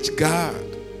with God.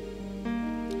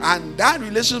 And that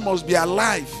relationship must be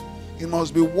alive. It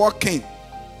must be working.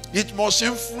 It must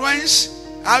influence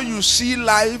how you see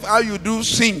life, how you do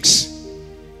things.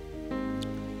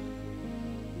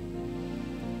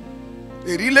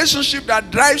 A relationship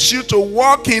that drives you to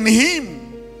walk in Him.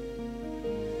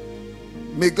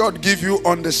 May God give you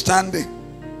understanding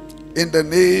in the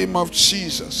name of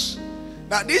Jesus.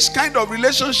 Now, this kind of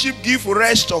relationship gives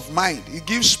rest of mind. It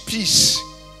gives peace.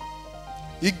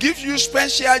 It gives you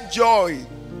special joy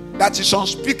that is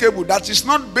unspeakable, that is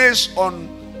not based on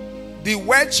the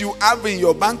wealth you have in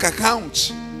your bank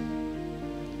account.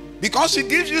 Because it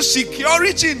gives you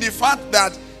security in the fact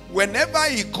that whenever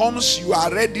He comes, you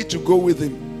are ready to go with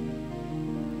Him.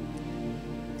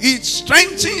 It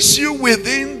strengthens you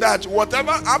within, that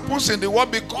whatever happens in the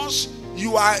world, because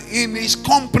you are in his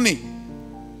company,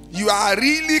 you are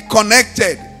really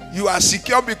connected, you are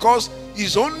secure, because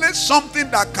it's only something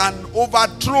that can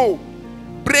overthrow,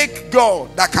 break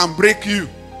God, that can break you.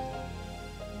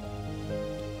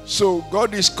 So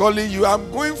God is calling you.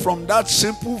 I'm going from that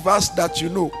simple verse that you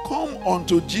know. Come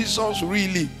unto Jesus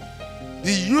really.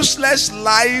 The useless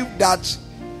life that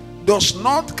does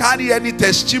not carry any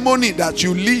testimony that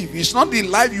you live. It's not the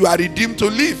life you are redeemed to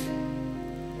live.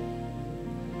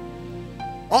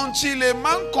 Until a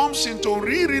man comes into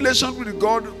real relation with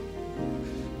God,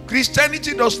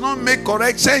 Christianity does not make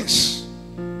correct sense,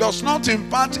 does not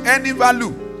impart any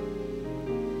value.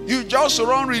 You just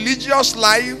run religious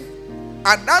life,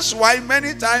 and that's why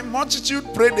many times multitude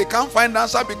pray, they can't find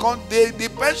answer, because the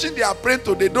person they are praying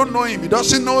to, they don't know him, he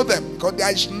doesn't know them, because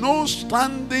there is no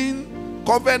standing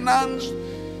covenant,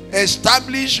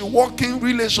 established working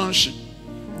relationship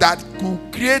that could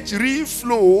create real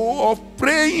flow of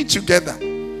praying together.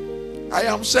 I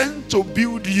am sent to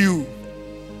build you,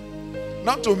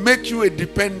 not to make you a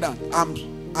dependent.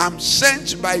 I'm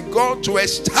sent by God to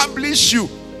establish you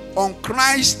on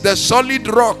Christ, the solid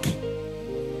rock,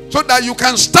 so that you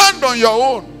can stand on your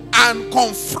own and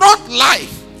confront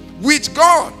life with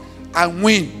God and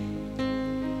win.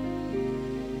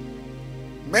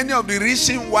 Many of the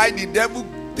reasons why the devil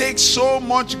takes so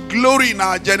much glory in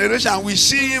our generation, and we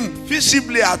see him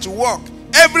visibly at work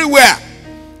everywhere,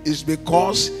 is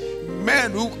because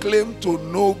men who claim to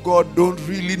know God don't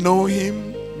really know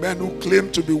him. Men who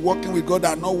claim to be working with God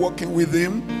are not working with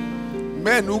him.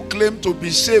 Men who claim to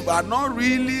be saved are not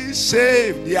really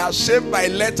saved. They are saved by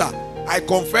letter. I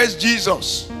confess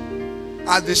Jesus,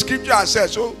 as the scripture has said.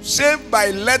 So saved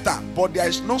by letter, but there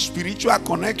is no spiritual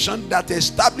connection that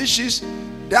establishes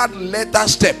that letter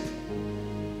step.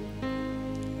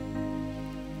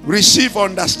 Receive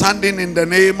understanding in the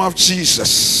name of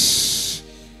Jesus.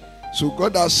 So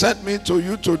God has sent me to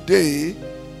you today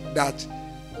that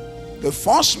the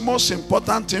first most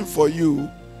important thing for you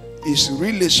is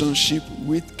relationship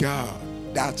with God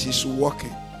that is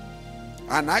working.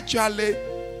 And actually,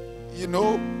 you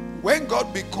know, when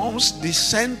God becomes the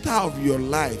center of your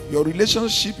life, your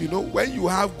relationship, you know, when you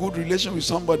have good relation with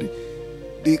somebody,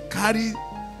 they carry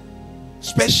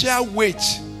special weight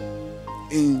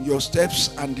in your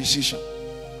steps and decisions.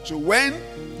 So when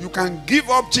you can give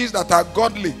up things that are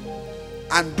godly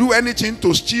and do anything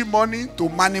to steal money, to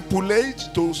manipulate,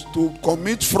 to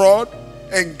commit fraud,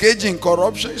 engage in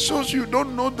corruption, it shows you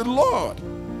don't know the Lord.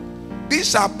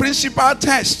 These are principal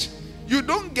tests. You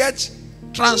don't get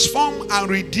transformed and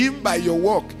redeemed by your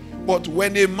work. But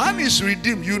when a man is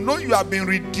redeemed, you know you have been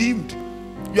redeemed.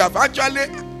 You have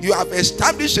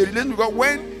established a relationship with God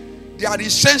when there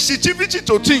is sensitivity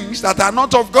to things that are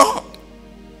not of God.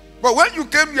 But when you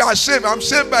came, you are saved. I'm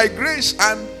saved by grace,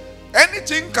 and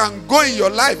anything can go in your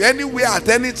life anywhere at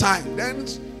any time. Then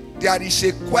there is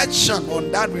a question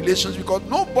on that relationship, because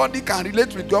nobody can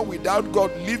relate with God without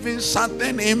God leaving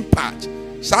certain impact,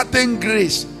 certain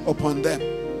grace upon them.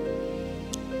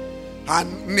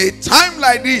 And in a time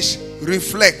like this,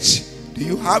 reflect. Do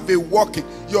you have a working?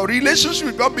 Your relationship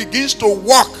with God begins to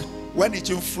work when it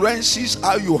influences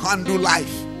how you handle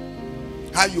life,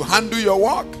 how you handle your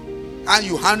work, how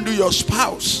you handle your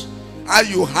spouse, how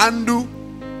you handle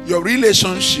your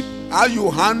relationship, how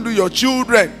you handle your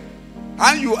children,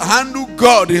 how you handle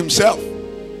God himself.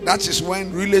 That is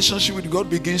when relationship with God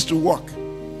begins to work.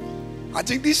 I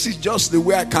think this is just the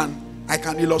way I can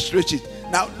illustrate it.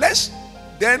 Now let's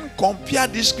then compare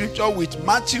this scripture with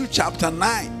Matthew chapter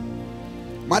 9.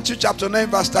 Matthew chapter 9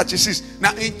 verse 36.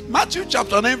 Now in Matthew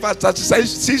chapter 9 verse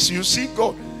 36, you see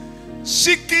God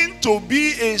seeking to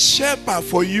be a shepherd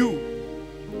for you.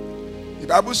 The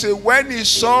Bible says when he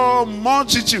saw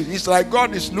multitude, it's like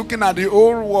God is looking at the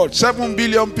whole world, 7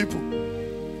 billion people.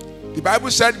 The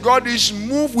Bible said God is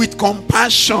moved with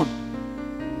compassion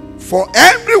for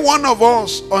every one of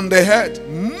us on the earth,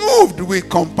 moved with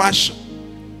compassion.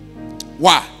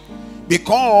 Why?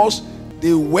 Because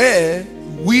they were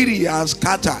weary and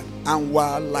scattered, and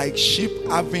were like sheep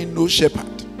having no shepherd.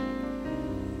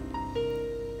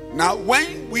 Now,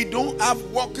 when we don't have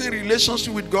working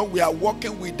relationship with God, we are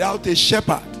walking without a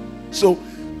shepherd. So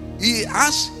he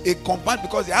has a compassion,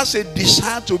 because he has a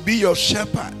desire to be your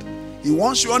shepherd. He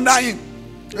wants you under him,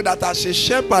 so that as a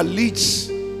shepherd leads,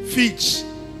 feeds,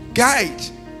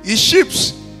 guides his sheep,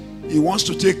 he wants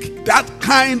to take that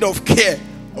kind of care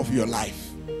of your life.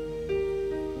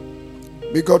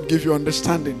 May God give you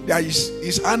understanding. There is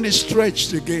his hand is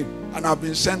stretched again, and I've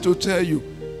been sent to tell you,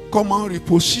 come on,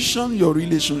 reposition your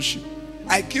relationship.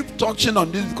 I keep touching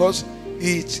on this because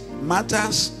it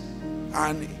matters,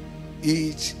 and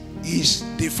it is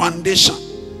the foundation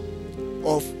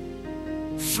of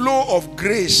flow of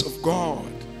grace of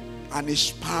God and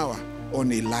His power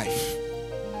on a life.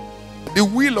 The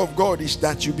will of God is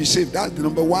that you be saved. That's the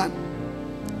number one.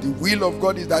 The will of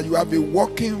God is that you have a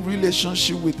working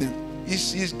relationship with Him.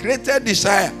 It's His greater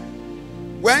desire.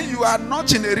 When you are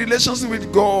not in a relationship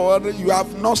with God, you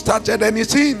have not started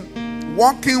anything.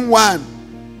 Working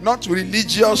one, not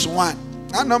religious one.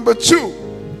 And number two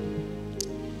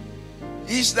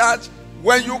is that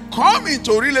when you come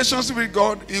into a relationship with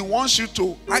God, He wants you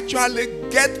to actually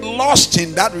get lost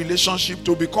in that relationship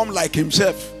to become like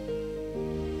Himself.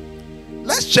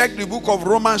 Let's check the book of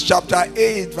Romans chapter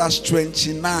 8 verse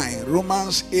 29.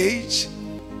 Romans 8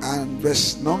 and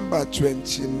verse number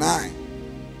 29.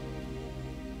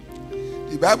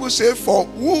 The Bible says, for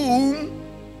whom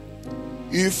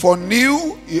He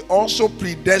foreknew, He also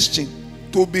predestined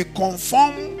to be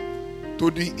conformed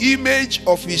to the image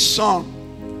of His Son,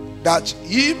 that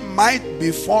He might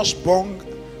be firstborn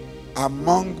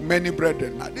among many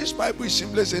brethren. Now this Bible is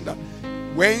simply saying that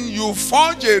when you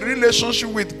forge a relationship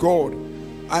with God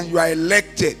and you are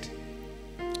elected,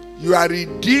 you are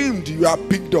redeemed, you are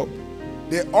picked up,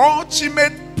 the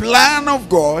ultimate plan of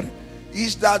God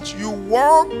is that you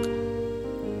walk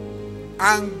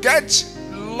and get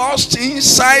lost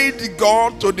inside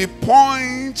God to the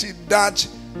point that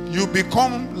you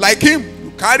become like Him.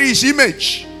 You carry His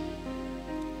image.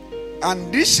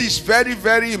 And this is very,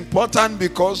 very important,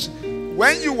 because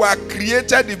when you were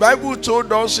created, the Bible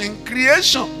told us in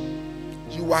creation,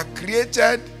 you were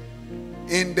created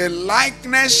in the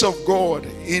likeness of God,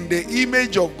 in the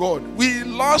image of God. We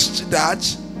lost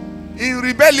that in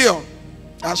rebellion.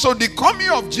 And so the coming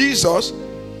of Jesus,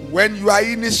 when you are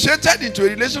initiated into a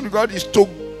relation with God, is to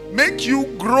make you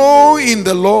grow in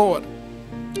the Lord,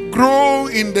 grow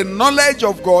in the knowledge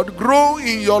of God, grow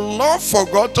in your love for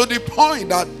God, to the point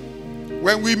that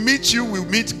when we meet you, we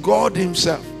meet God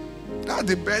Himself. That's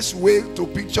the best way to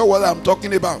picture what I'm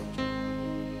talking about.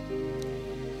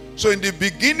 So in the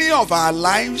beginning of our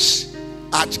lives,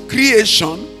 at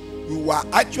creation, we were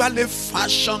actually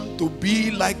fashioned to be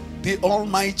like the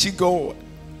Almighty God,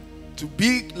 to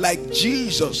be like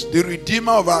Jesus, the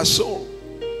Redeemer of our soul.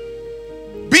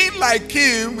 Being like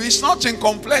Him is not in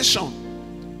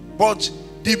completion, but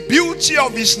the beauty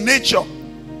of His nature.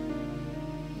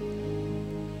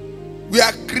 We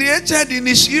are created in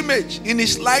His image, in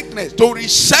His likeness, to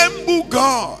resemble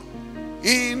God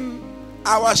in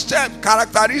our steps,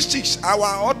 characteristics,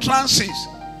 our utterances,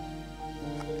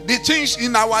 the things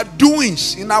in our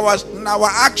doings, in our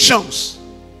actions.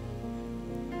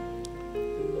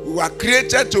 We were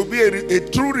created to be a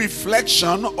true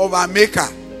reflection of our Maker.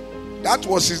 That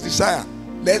was His desire.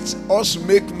 Let us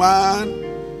make man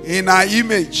in our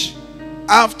image,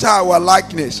 after our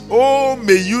likeness. Oh,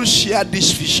 may you share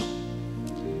this vision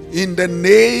in the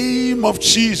name of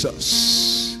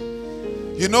Jesus.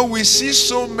 You know, we see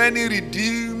so many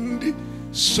redeemed,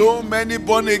 so many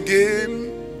born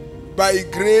again by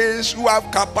grace who have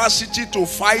capacity to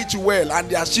fight well, and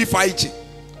they are still fighting.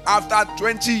 After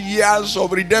 20 years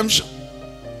of redemption,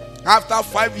 after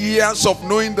 5 years of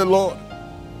knowing the Lord,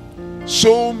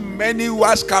 so many who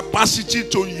has capacity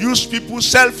to use people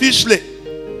selfishly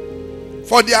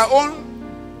for their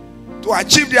own, to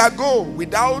achieve their goal,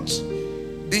 without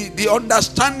the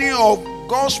understanding of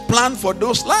God's plan for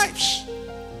those lives.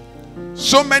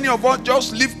 So many of us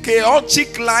just live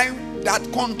chaotic life that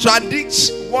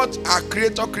contradicts what our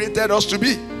Creator created us to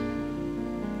be.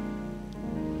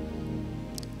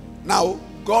 Now,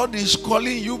 God is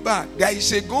calling you back. There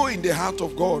is a goal in the heart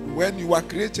of God when you are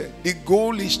created. The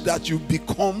goal is that you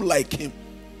become like Him.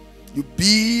 You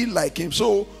be like Him.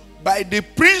 So, by the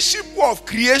principle of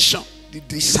creation, the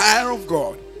desire of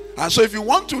God. And so if you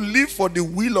want to live for the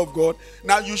will of God,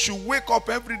 now you should wake up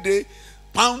every day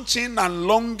panting and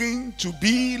longing to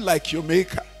be like your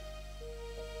Maker.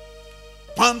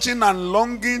 Panting and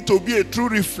longing to be a true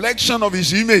reflection of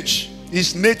His image,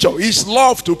 His nature, His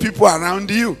love to people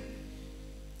around you.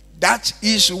 That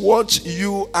is what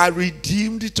you are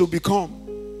redeemed to become.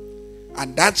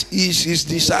 And that is His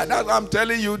desire. That's what I'm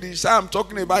telling you. The desire I'm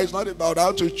talking about is not about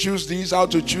how to choose this, how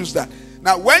to choose that.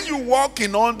 Now, when you walk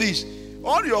in all this,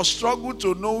 all your struggle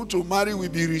to know to marry will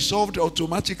be resolved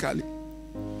automatically.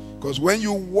 Because when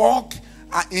you walk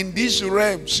in these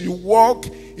realms, you walk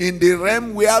in the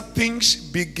realm where things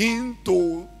begin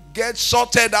to get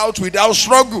sorted out without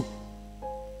struggle.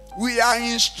 We are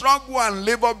in struggle and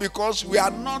labor because we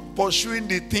are not pursuing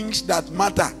the things that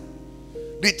matter.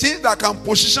 The things that can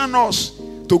position us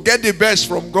to get the best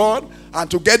from God and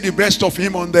to get the best of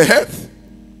Him on the earth.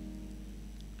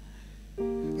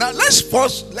 Now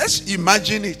let's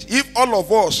imagine it. If all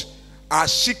of us are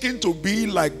seeking to be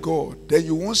like God, then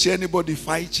you won't see anybody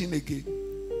fighting again.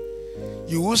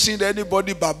 You won't see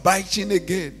anybody backbiting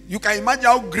again. You can imagine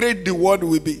how great the world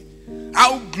will be.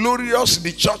 How glorious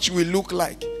the church will look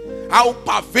like. How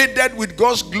pervaded with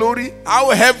God's glory.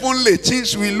 How heavenly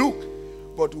things will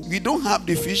look. But we don't have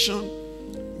the vision.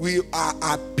 We are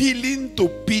appealing to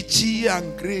pity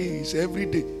and grace every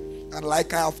day. And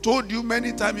like I have told you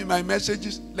many times in my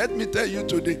messages, let me tell you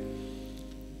today.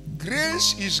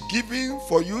 Grace is given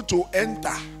for you to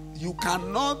enter. You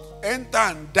cannot enter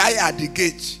and die at the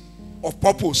gate of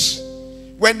purpose.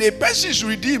 When a person is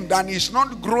redeemed and is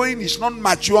not growing, is not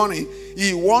maturing,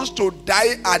 he wants to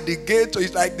die at the gate.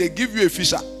 It's like they give you a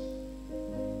visa.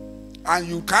 And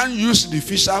you can't use the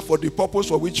visa for the purpose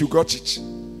for which you got it.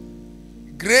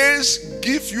 Grace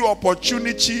gives you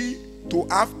opportunity to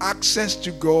have access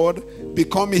to God,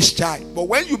 become his child. But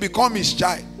when you become his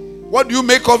child, what do you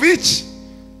make of it?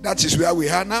 That is where we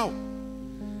are now.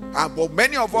 But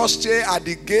many of us stay at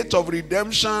the gate of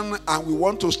redemption and we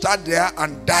want to start there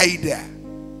and die there.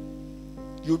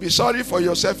 You'll be sorry for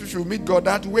yourself if you meet God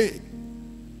that way.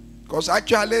 Because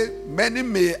actually, many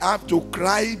may have to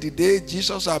cry the day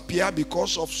Jesus appeared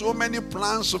because of so many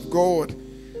plans of God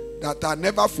that are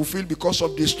never fulfilled because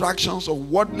of distractions of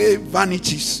worldly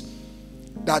vanities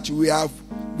that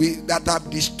that have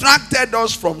distracted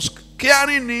us from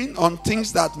carrying in on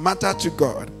things that matter to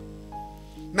God.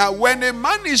 Now, when a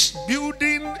man is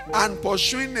building and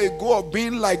pursuing a goal of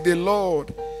being like the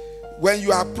Lord, when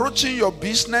you are approaching your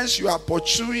business, you are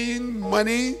pursuing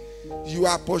money, you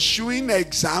are pursuing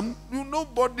exam,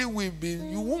 nobody will be,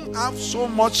 you won't have so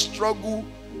much struggle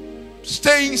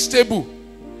staying stable.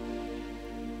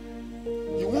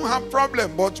 You won't have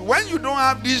problem. But when you don't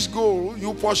have this goal,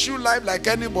 you pursue life like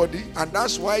anybody, and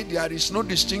that's why there is no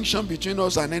distinction between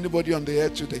us and anybody on the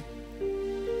earth today.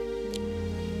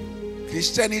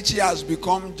 Christianity has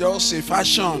become just a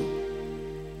fashion.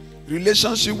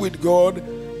 Relationship with God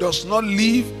does not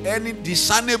leave any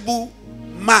discernible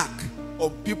mark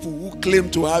of people who claim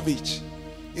to have it.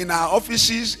 In our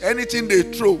offices, anything they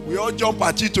throw, we all jump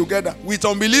at it together with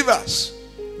unbelievers.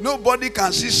 Nobody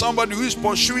can see somebody who is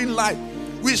pursuing life,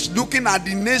 who is looking at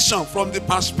the nation from the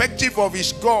perspective of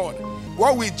his God.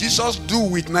 What will Jesus do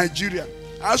with Nigeria?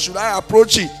 How should I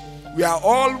approach it? We are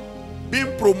all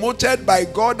being promoted by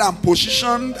God and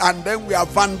positioned, and then we are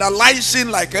vandalizing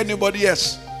like anybody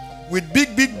else with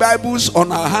big Bibles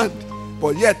on our hand,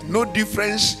 but yet no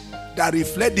difference that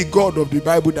reflect the God of the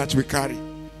Bible that we carry.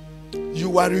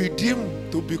 You are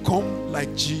redeemed to become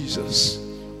like Jesus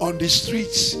on the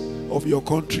streets of your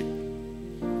country.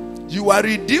 You are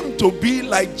redeemed to be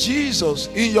like Jesus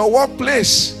in your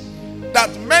workplace,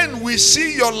 that men will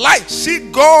see your light,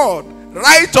 see God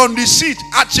right on the seat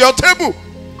at your table,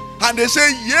 and they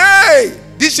say, yay,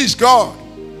 this is God.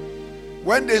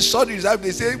 When they saw the result,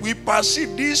 they say, we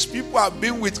perceive these people have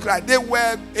been with Christ. They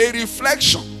were a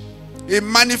reflection, a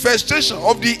manifestation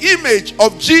of the image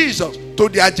of Jesus to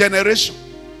their generation.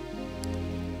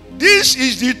 This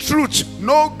is the truth.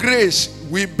 No grace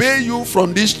will bear you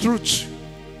from this truth.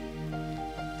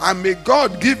 And may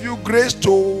God give you grace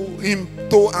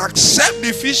to accept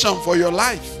the vision for your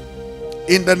life.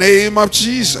 In the name of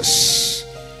Jesus.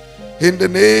 In the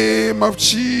name of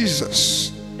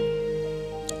Jesus.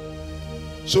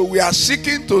 So we are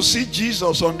seeking to see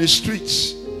Jesus on the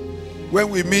streets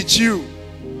when we meet you.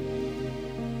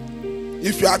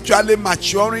 If you're actually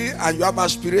maturing and you have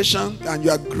aspiration and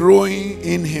you are growing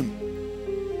in him,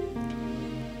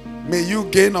 may you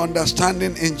gain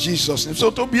understanding in Jesus' name.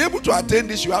 So to be able to attain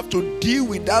this, you have to deal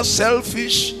with that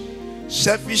selfish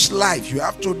life. You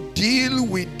have to deal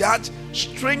with that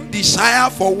strange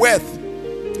desire for wealth.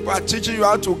 People are teaching you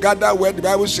how to gather wealth. The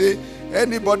Bible says,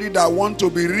 anybody that wants to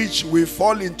be rich will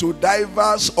fall into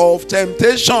divers of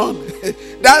temptation.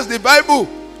 That's the Bible.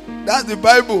 That's the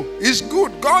Bible. It's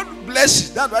good. God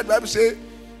blesses. That's why the Bible says,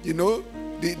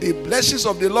 the blessings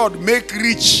of the Lord make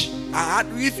rich.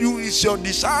 And if it's your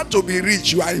desire to be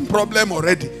rich, you are in problem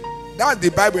already. That's the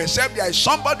Bible. Except there is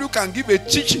somebody who can give a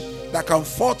teaching that can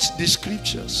force the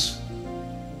scriptures.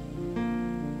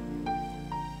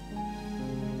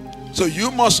 So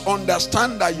you must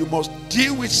understand that you must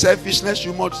deal with selfishness.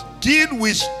 You must deal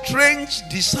with strange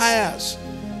desires.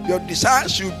 Your desire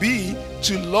should be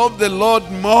to love the Lord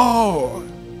more,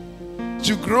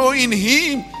 to grow in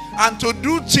him, and to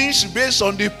do things based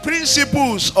on the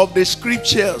principles of the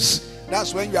scriptures.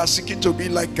 That's when you are seeking to be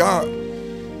like God.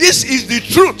 This is the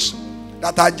truth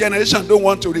that our generation don't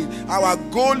want to read. Our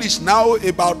goal is now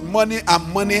about money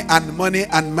and money and money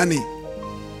and money.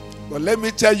 But let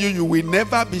me tell you, you will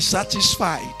never be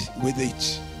satisfied with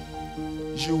it.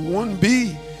 You won't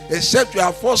be, except you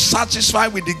are first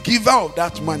satisfied with the giver of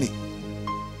that money.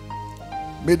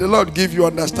 May the Lord give you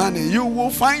understanding. You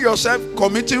will find yourself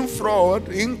committing fraud,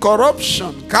 in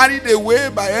corruption, carried away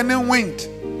by any wind,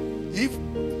 if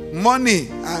money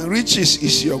and riches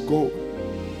is your goal.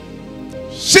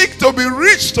 Seek to be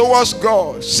rich towards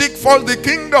God. Seek first the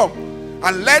kingdom,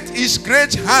 and let his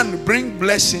great hand bring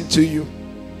blessing to you.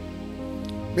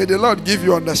 May the Lord give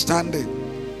you understanding.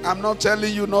 I'm not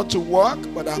telling you not to work,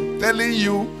 but I'm telling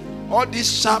you all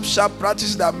these sharp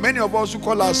practices that many of us who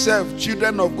call ourselves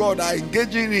children of God are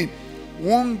engaging in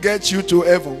won't get you to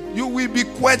heaven. You will be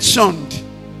questioned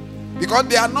because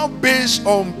they are not based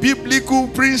on biblical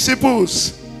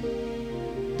principles.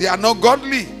 They are not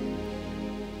godly.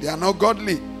 They are not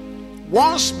godly.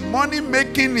 Once money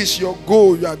making is your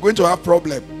goal, you are going to have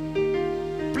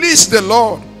problem. Please the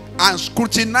Lord and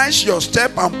scrutinize your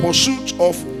step and pursuit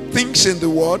of things in the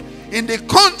world in the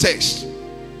context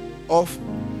of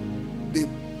the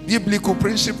biblical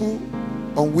principle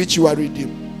on which you are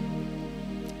redeemed.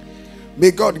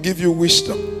 May God give you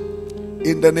wisdom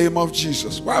in the name of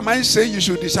Jesus. Why am I saying you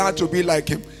should desire to be like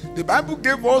him? The Bible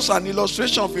gave us an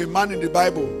illustration of a man in the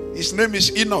Bible. His name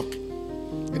is Enoch.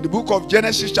 In the book of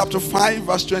Genesis chapter 5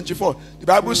 verse 24, the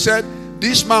Bible said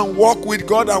this man walked with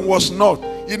God and was not.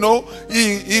 You know,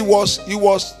 he was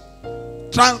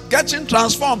getting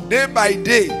transformed day by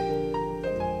day.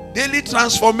 Daily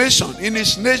transformation in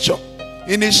his nature,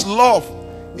 in his love,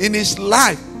 in his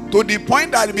life, to the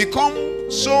point that he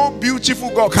become so beautiful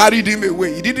God carried him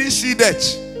away. He didn't see that.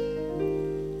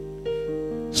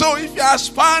 So if you are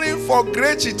aspiring for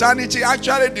great eternity,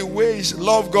 actually the way is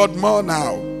love God more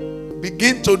now.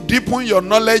 Begin to deepen your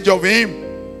knowledge of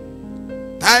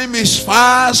him. Time is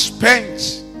fast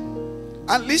spent.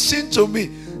 And listen to me.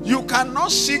 You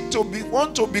cannot seek to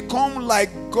want to become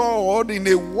like God in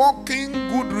a walking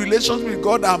good relationship with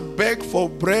God and beg for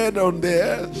bread on the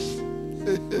earth.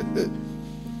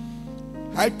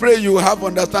 I pray you have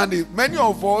understanding. Many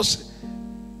of us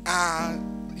are,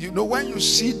 you know, when you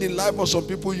see the life of some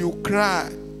people, you cry.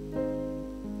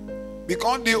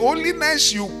 Because the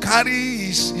holiness you carry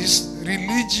is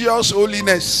religious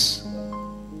holiness.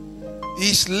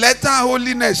 It's letter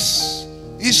holiness.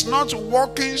 It's not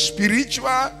walking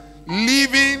spiritual,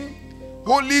 living,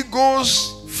 Holy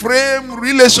Ghost frame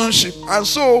relationship. And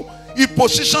so it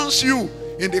positions you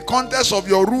in the context of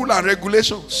your rule and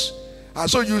regulations. And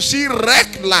so you see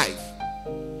wrecked life.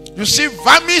 You see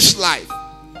famished life.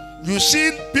 You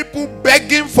see people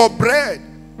begging for bread,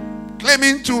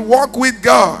 claiming to walk with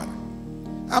God.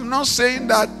 I'm not saying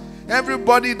that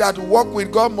everybody that walk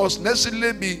with God must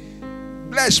necessarily be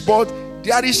blessed, but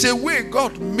there is a way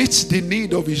God meets the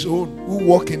need of his own who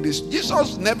walk in this.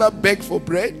 Jesus never begged for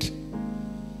bread.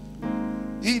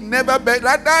 He never begged.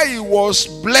 Rather, he was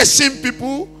blessing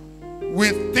people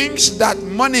with things that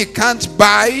money can't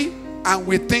buy and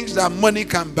with things that money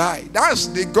can buy. That's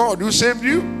the God who saved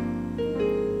you.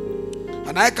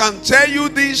 And I can tell you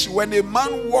this, when a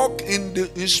man walks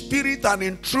in spirit and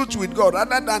in truth with God,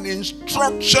 rather than in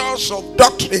structures of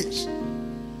doctrines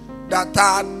that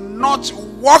are not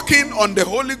walking on the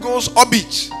Holy Ghost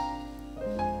orbit,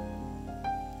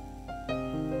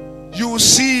 you will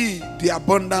see the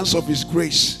abundance of his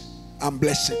grace and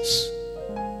blessings.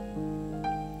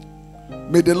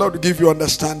 May the Lord give you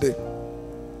understanding.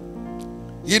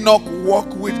 Enoch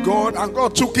walked with God and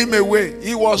God took him away.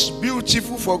 He was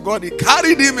beautiful for God. He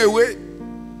carried him away.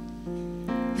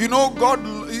 You know, God,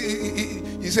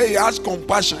 he said he has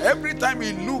compassion. Every time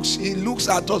he looks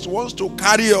at us, wants to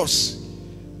carry us.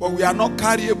 But we are not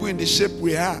carryable in the shape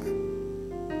we are.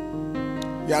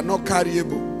 We are not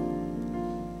carryable.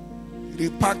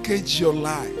 Repackage your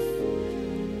life.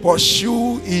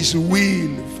 Pursue his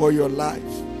will for your life.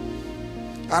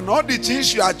 And all the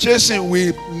things you are chasing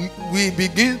will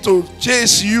begin to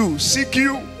chase you, seek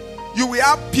you. You will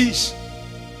have peace.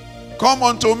 Come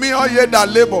unto me, all ye that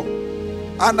labor,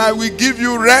 and I will give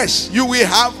you rest. You will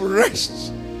have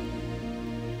rest.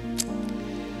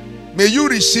 May you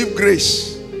receive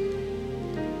grace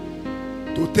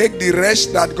to take the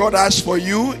rest that God has for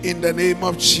you in the name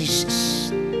of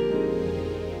Jesus.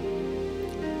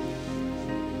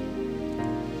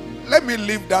 Let me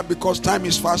leave that because time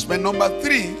is fast. But number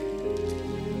 3,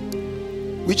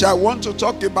 which I want to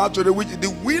talk about today, which the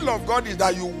will of God is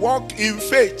that you walk in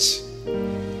faith.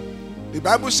 The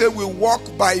Bible says we walk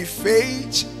by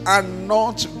faith and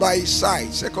not by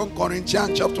sight. 2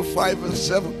 Corinthians chapter 5 verse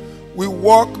 7. We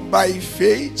walk by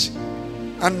faith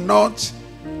and not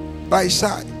by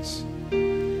sight.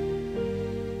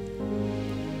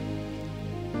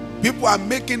 People are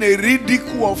making a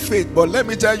ridicule of faith, but let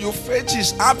me tell you, faith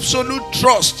is absolute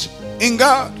trust in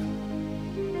God.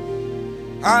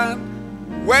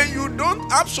 And when you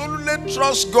don't absolutely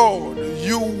trust God,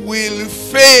 you will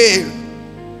fail.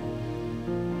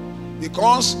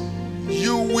 Because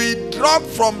you will drop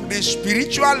from the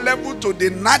spiritual level to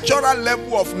the natural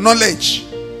level of knowledge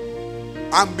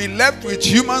and be left with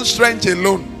human strength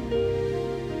alone.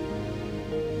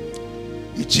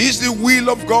 It is the will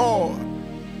of God.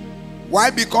 Why?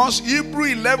 Because Hebrew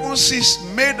 11:6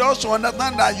 made us to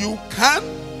understand that you can't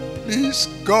please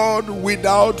God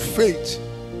without faith.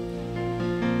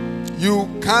 You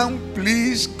can't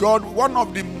please God. One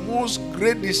of the most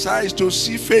great desires to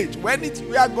see faith. When it's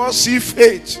where God see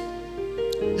faith,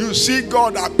 you see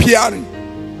God appearing.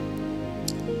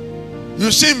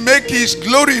 You see make his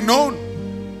glory known,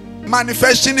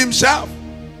 manifesting himself.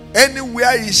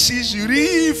 Anywhere he sees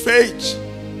real faith,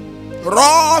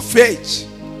 raw faith,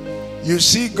 you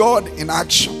see God in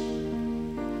action.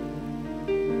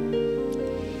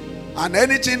 And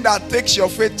anything that takes your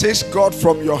faith takes God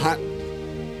from your hand.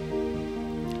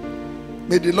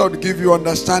 May the Lord give you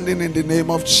understanding in the name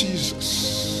of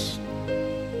Jesus.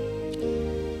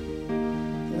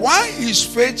 Why is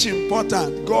faith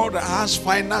important? God has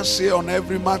final say on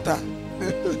every matter.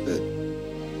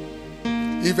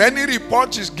 If any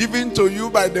report is given to you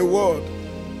by the world,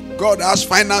 God has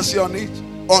final say on it.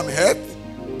 On health,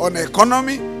 on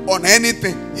economy, on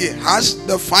anything. He has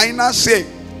the final say.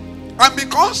 And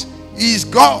because he is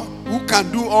God who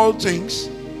can do all things,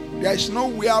 there is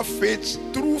nowhere faith,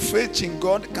 true faith in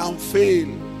God, can fail.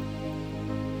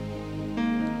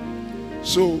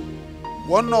 So,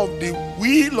 one of the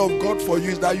will of God for you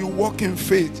is that you walk in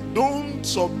faith. Don't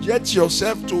subject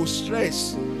yourself to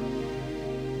stress.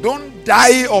 Don't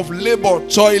die of labor,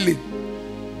 toiling.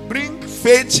 Bring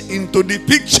faith into the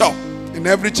picture in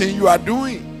everything you are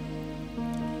doing.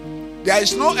 There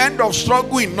is no end of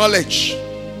struggle in knowledge,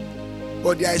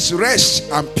 but there is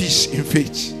rest and peace in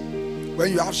faith.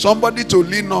 When you have somebody to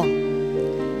lean on,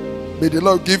 may the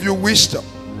Lord give you wisdom.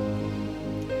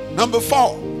 Number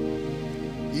 4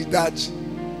 is that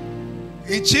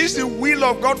it is the will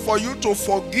of God for you to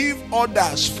forgive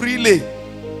others freely.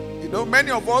 You know,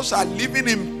 many of us are living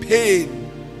in pain.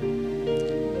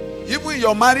 Even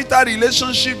your marital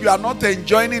relationship, you are not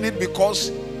enjoying it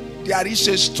because there is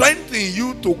a strength in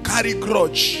you to carry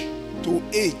grudge, to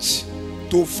hate,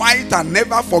 to fight and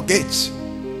never forget.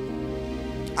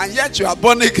 And yet you are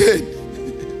born again.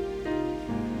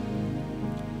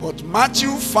 But Matthew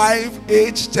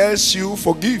 5:8 tells you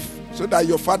forgive, so that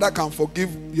your Father can forgive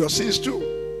your sins too.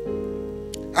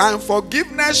 And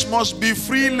forgiveness must be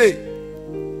freely.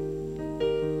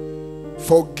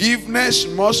 Forgiveness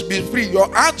must be free. Your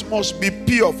heart must be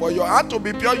pure. For your heart to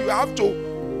be pure, you have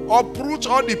to uproot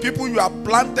all the people you have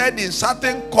planted in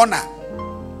certain corner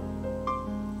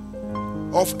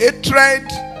of hatred,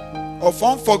 of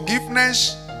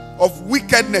unforgiveness, of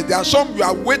wickedness. There are some you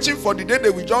are waiting for the day they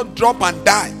will just drop and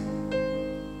die.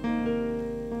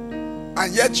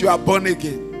 And yet you are born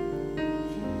again.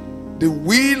 The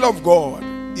will of God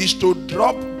is to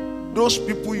drop those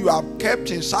people you have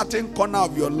kept in certain corner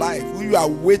of your life, who you are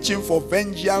waiting for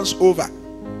vengeance over.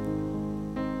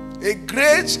 A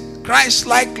great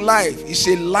Christ-like life is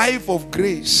a life of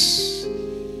grace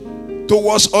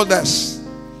towards others,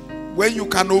 where you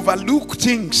can overlook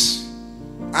things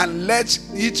and let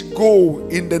it go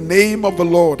in the name of the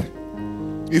Lord.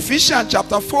 Ephesians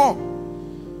chapter 4.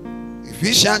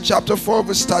 Ephesians chapter 4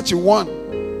 verse 31.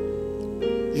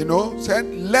 You know, said,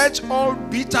 let all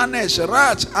bitterness,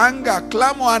 wrath, anger,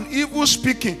 clamor, and evil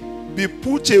speaking be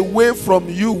put away from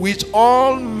you with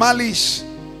all malice.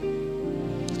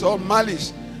 With all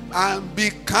malice. And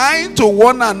be kind to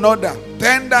one another,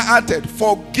 tender-hearted,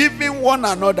 forgiving one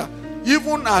another,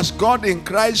 even as God in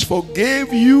Christ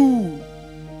forgave you.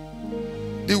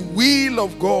 The will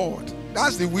of God.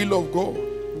 That's the will of God.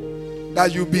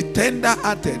 That you be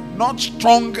tender-hearted, not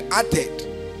strong-hearted,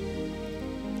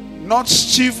 not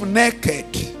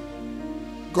stiff-necked.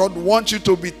 God wants you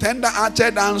to be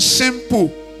tender-hearted and simple,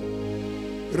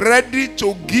 ready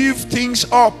to give things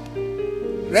up,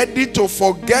 ready to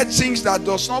forget things that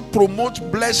does not promote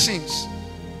blessings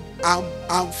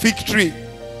and victory.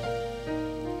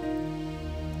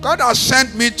 God has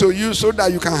sent me to you so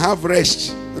that you can have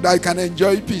rest, so that you can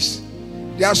enjoy peace.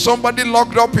 There's somebody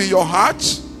locked up in your heart.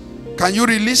 Can you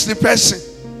release the person?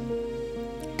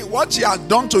 What he has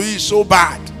done to you is so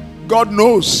bad. God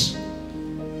knows.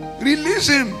 Release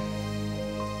him.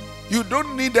 You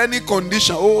don't need any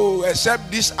condition. Oh,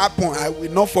 except this happen, I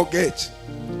will not forget.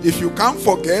 If you can't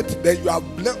forget, then you are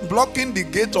blocking the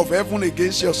gate of heaven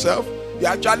against yourself. You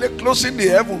are actually closing the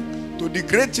heaven to the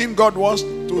great thing God wants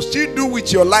to still do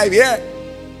with your life here.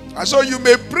 And so you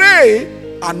may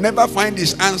pray and never find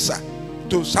his answer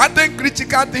to certain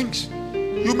critical things.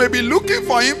 You may be looking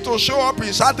for him to show up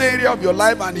in certain area of your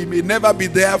life and he may never be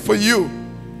there for you.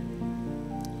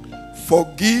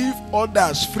 Forgive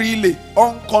others freely.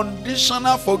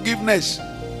 Unconditional forgiveness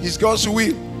is God's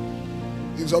will.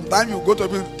 And sometimes you go to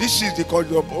people, this is the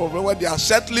when they are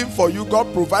settling for you.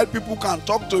 God provide people can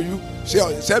talk to you. Say, oh,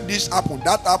 except this happen,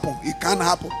 that happen, it can't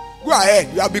happen. Go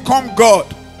ahead. You have become God.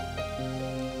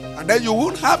 And then you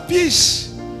won't have peace.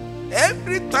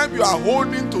 Every time you are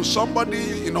holding to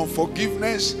somebody in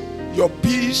unforgiveness, your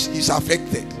peace is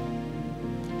affected.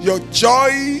 Your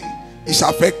joy is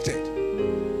affected.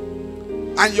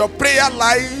 And your prayer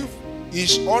life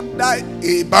is under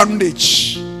a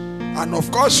bandage. And of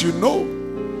course, you know,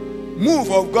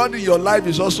 move of God in your life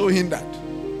is also hindered.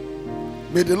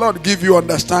 May the Lord give you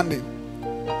understanding.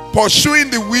 Pursuing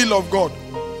the will of God.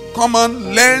 Come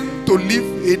on, learn to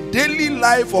live a daily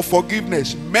life of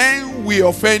forgiveness. Men will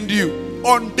offend you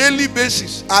on daily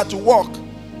basis at work,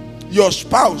 your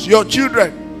spouse, your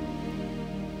children.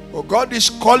 But God is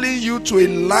calling you to a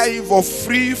life of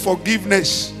free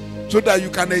forgiveness so that you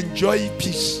can enjoy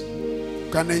peace. You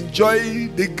can enjoy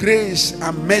the grace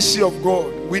and mercy of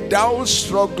God without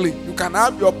struggling. You can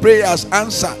have your prayers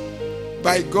answered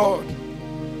by God.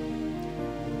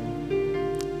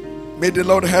 May the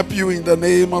Lord help you in the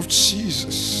name of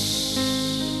Jesus.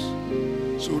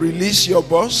 So release your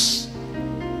boss.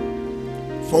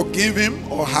 Forgive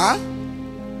him or her.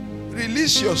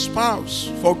 Release your spouse.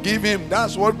 Forgive him.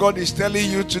 That's what God is telling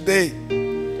you today.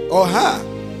 Or her.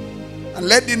 And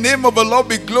let the name of the Lord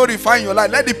be glorified in your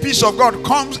life. Let the peace of God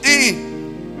come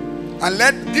in.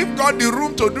 And give God the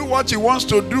room to do what he wants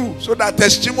to do. So that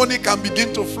testimony can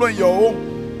begin to flow in your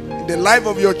home. In the life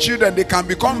of your children. They can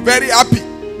become very happy.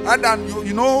 And then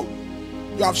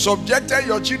you have subjected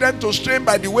your children to strain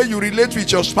by the way you relate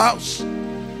with your spouse.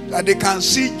 That they can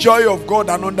see joy of God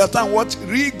and understand what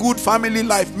really good family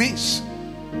life means.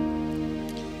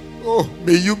 Oh,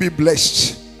 may you be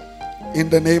blessed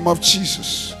in the name of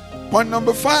Jesus. Point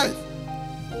number 5.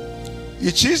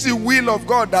 It is the will of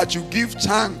God that you give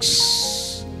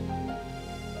thanks.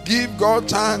 Give God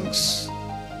thanks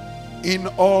in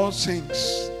all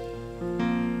things.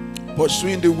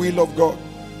 Pursuing the will of God.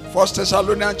 1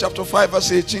 Thessalonians chapter 5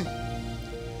 verse 18.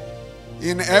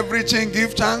 In everything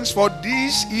give thanks, for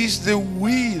this is the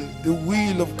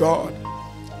will of God.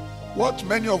 What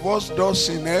many of us does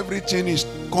in everything is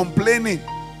complaining.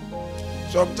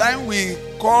 Sometimes we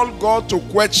call God to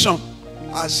question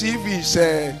as if he's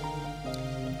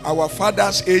our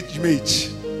father's age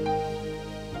mate.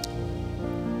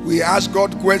 We ask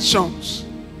God questions.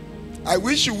 I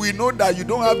wish you will know that you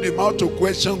don't have the mouth to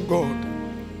question God.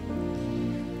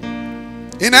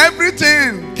 In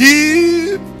everything,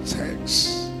 give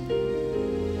thanks.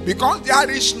 Because there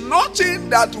is nothing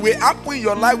that will happen in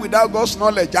your life without God's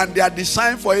knowledge, and they are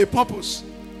designed for a purpose.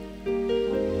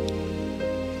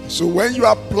 So when you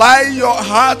apply your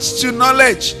hearts to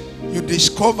knowledge, you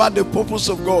discover the purpose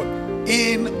of God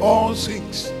in all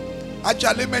things.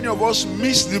 Actually, many of us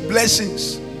miss the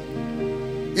blessings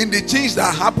in the things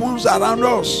that happens around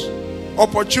us.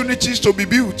 Opportunities to be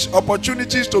built,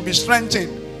 opportunities to be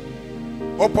strengthened,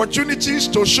 opportunities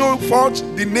to show forth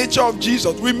the nature of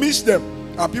Jesus. We miss them,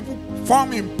 and people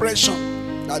form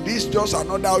impression that this is just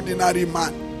another ordinary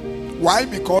man. Why?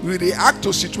 Because we react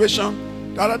to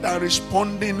situation rather than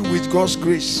responding with God's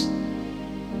grace.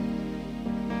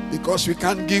 Because we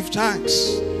can't give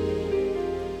thanks.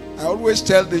 I always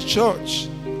tell the church,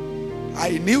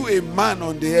 I knew a man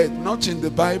on the earth, not in the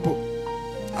Bible,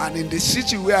 and in the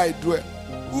city where I dwell,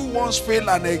 who once failed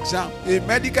an exam, a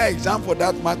medical exam for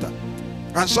that matter.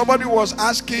 And somebody was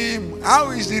asking him,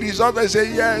 how is the result? I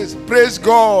said, yes, praise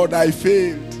God, I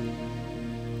failed.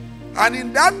 And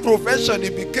in that profession, he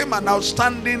became an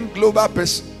outstanding global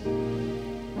person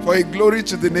for a glory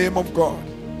to the name of God.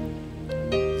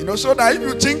 So that if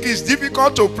you think it's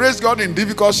difficult to praise God in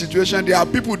difficult situations, there are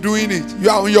people doing it. You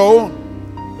are on your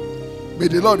own. May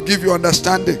the Lord give you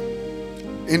understanding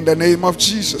in the name of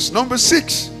Jesus. Number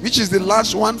 6, which is the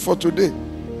last one for today.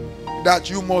 That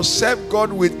you must serve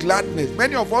God with gladness.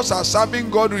 Many of us are serving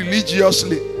God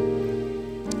religiously.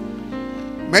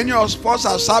 Many of us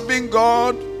are serving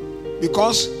God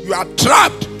because you are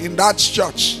trapped in that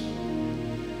church.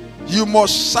 You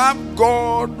must serve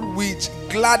God with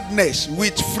gladness,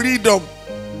 with freedom,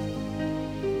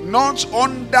 not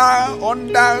under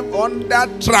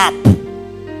trap.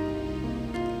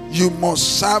 You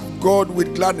must serve God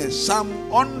with gladness. Psalm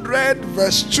 100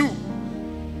 verse 2.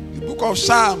 Book of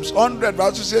Psalms 100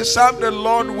 verse 2 says, serve the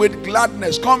Lord with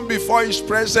gladness, come before his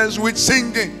presence with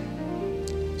singing.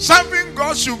 Serving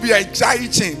God should be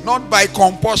exciting, not by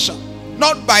compulsion,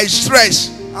 not by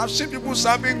stress. I've seen people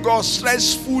serving God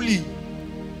stressfully,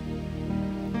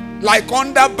 like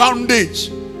under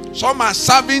bondage. Some are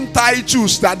serving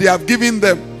titles that they have given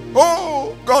them.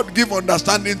 Oh, God give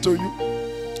understanding to you.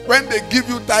 When they give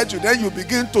you title, then you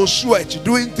begin to sweat,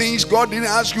 doing things God didn't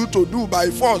ask you to do by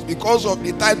force because of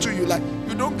the title you like.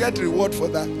 You don't get reward for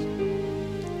that.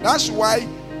 That's why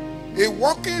a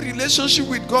working relationship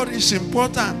with God is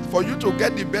important for you to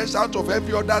get the best out of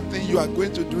every other thing you are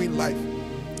going to do in life.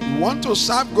 You want to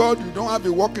serve God, you don't have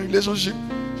a working relationship,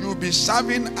 you will be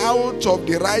serving out of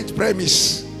the right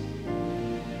premise.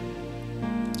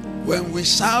 When we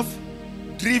serve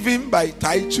driven by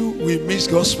title, we miss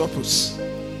God's purpose.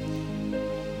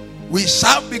 We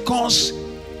serve because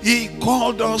He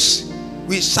called us.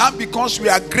 We serve because we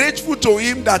are grateful to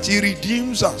Him that He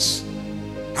redeems us.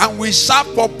 And we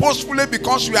serve purposefully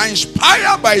because we are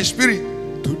inspired by His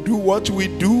Spirit to do what we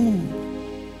do.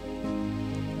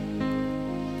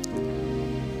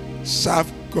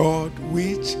 Serve God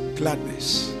with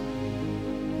gladness.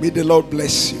 May the Lord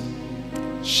bless you.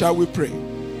 Shall we pray?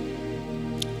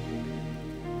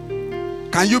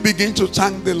 Can you begin to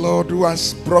thank the Lord who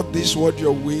has brought this word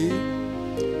your way?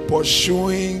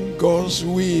 Pursuing God's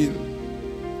will.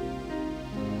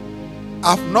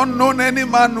 I've not known any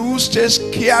man who stays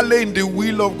carefully in the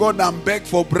will of God and beg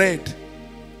for bread.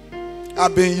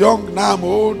 I've been young, now I'm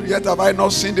old, yet have I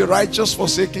not seen the righteous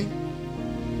forsaken,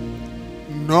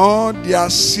 nor their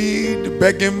seed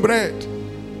begging bread.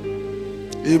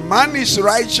 A man is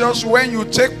righteous when you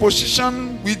take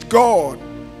position with God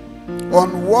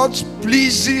on what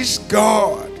pleases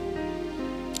God,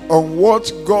 on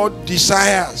what God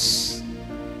desires.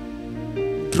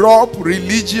 Drop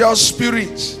religious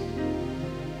spirit.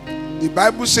 The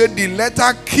Bible said the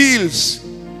letter kills,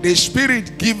 the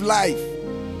Spirit gives life.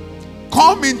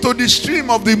 Come into the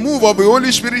stream of the move of the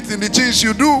Holy Spirit in the things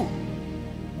you do.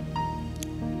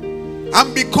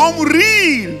 And become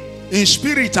real in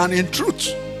spirit and in truth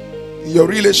in your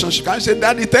relationship. Can you say,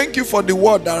 Daddy, thank you for the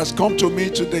word that has come to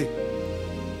me today.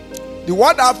 The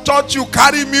word I've taught you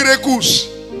carry miracles.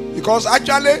 Because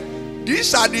actually,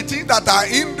 these are the things that are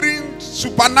hindering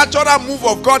supernatural move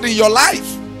of God in your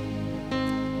life.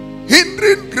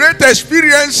 Hindering great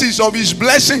experiences of His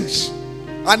blessings.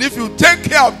 And if you take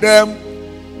care of them,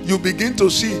 you begin to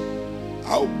see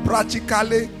how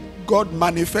practically God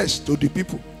manifests to the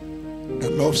people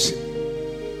that loves Him.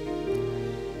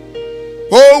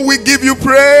 Oh, we give you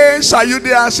praise. Are you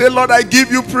there? I say, Lord, I give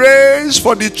you praise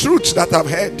for the truth that I've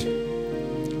heard.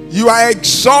 You are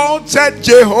exalted,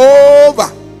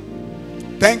 Jehovah.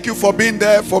 Thank you for being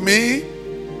there for me.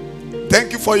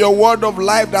 Thank you for your word of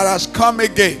life that has come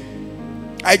again.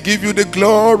 I give you the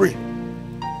glory.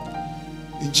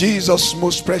 In Jesus'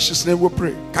 most precious name we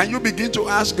pray. Can you begin to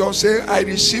ask God, say, I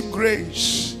receive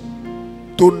grace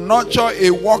to nurture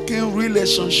a working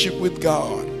relationship with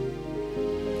God.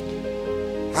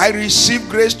 I receive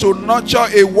grace to nurture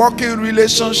a working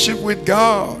relationship with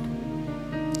God.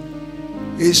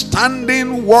 A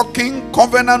standing, working,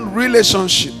 covenant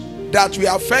relationship that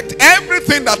will affect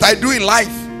everything that I do in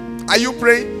life. Are you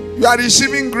praying? You are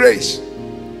receiving grace.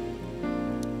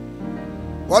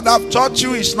 What I've taught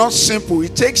you is not simple.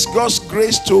 It takes God's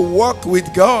grace to walk with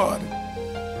God,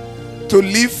 to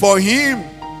live for Him,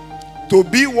 to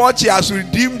be what He has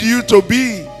redeemed you to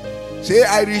be. Say,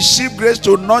 I receive grace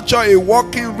to nurture a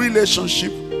working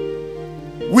relationship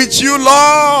with you,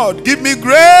 Lord. Give me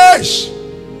grace.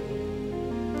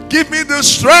 Give me the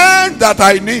strength that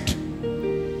I need.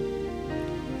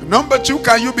 Number two,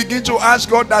 can you begin to ask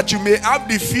God that you may have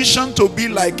the vision to be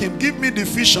like Him? Give me the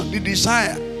vision, the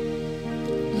desire.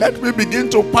 Let me begin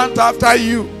to pant after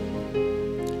you.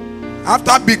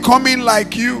 After becoming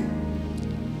like you,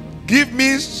 give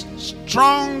me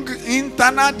strong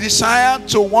internal desire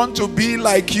to want to be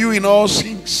like you in all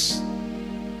things.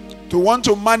 To want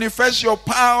to manifest your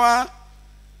power,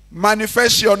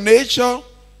 manifest your nature,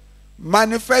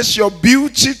 manifest your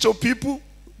beauty to people.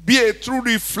 Be a true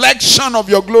reflection of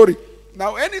your glory.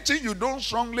 Now, anything you don't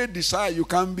strongly desire, you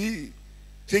can be.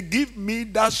 Say, give me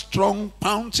that strong,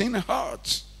 pounding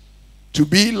heart to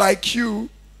be like you,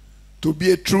 to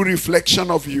be a true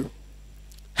reflection of you.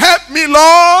 Help me,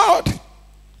 Lord.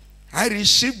 I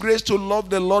receive grace to love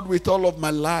the Lord with all of my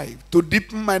life, to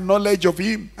deepen my knowledge of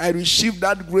Him. I receive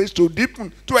that grace to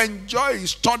deepen, to enjoy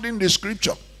studying the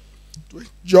scripture, to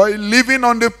enjoy living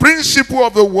on the principle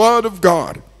of the Word of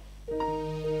God.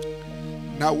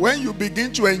 Now, when you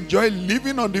begin to enjoy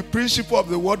living on the principle of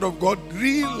the Word of God,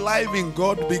 real life in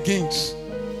God begins.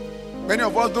 Many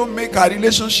of us don't make our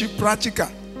relationship practical.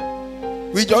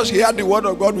 We just hear the word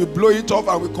of God, we blow it off,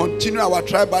 and we continue our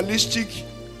tribalistic,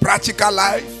 practical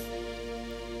life,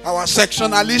 our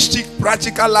sectionalistic,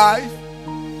 practical life,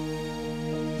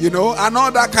 and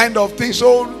all that kind of thing.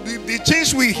 So the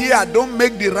things we hear don't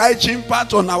make the right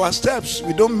impact on our steps.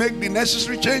 We don't make the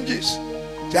necessary changes.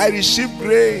 So I receive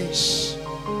grace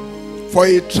for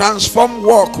a transformed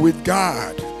walk with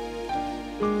God.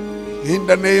 In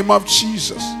the name of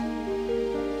Jesus.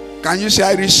 Can you say,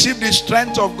 I receive the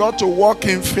strength of God to walk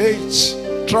in faith,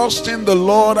 trusting the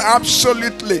Lord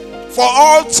absolutely for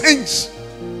all things.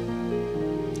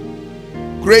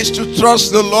 Grace to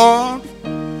trust the Lord,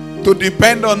 to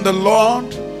depend on the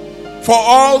Lord for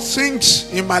all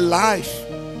things in my life.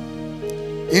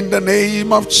 In the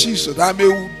name of Jesus. I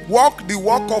may walk the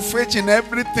walk of faith in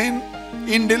everything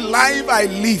in the life I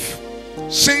live,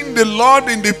 seeing the Lord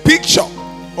in the picture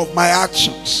of my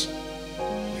actions.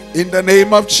 In the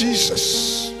name of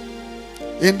Jesus.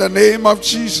 In the name of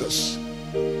Jesus.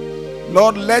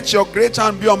 Lord, let your great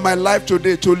hand be on my life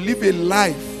today to live a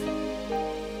life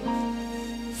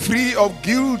free of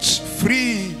guilt,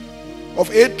 free of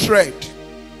hatred.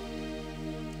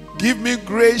 Give me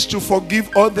grace to forgive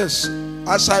others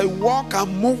as I walk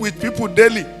and move with people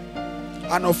daily,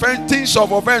 and things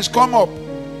of offense come up.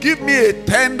 Give me a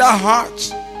tender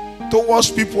heart towards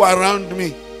people around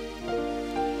me,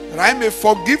 that I may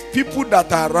forgive people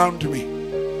that are around me.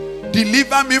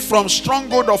 Deliver me from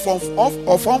stronghold of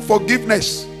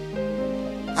unforgiveness.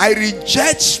 I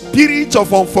reject spirit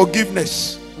of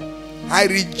unforgiveness. I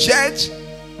reject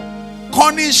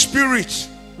cunning spirit.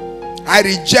 I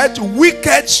reject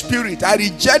wicked spirit. I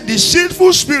reject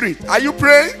deceitful spirit. Are you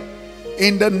praying?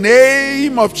 In the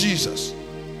name of Jesus.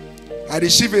 I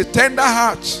receive a tender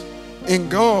heart in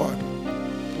God.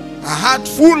 A heart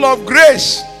full of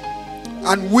grace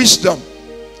and wisdom.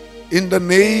 In the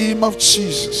name of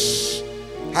Jesus.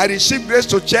 I receive grace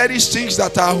to cherish things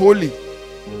that are holy,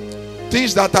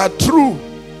 things that are true,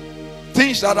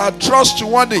 things that are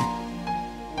trustworthy.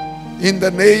 In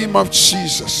the name of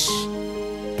Jesus.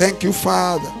 Thank you,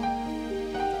 Father.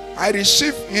 I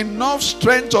receive enough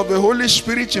strength of the Holy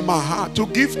Spirit in my heart to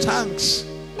give thanks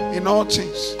in all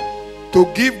things,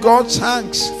 to give God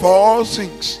thanks for all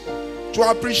things, to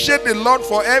appreciate the Lord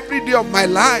for every day of my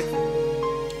life.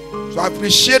 To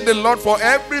appreciate the Lord for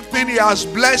everything He has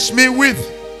blessed me with.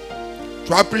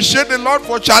 To appreciate the Lord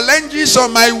for challenges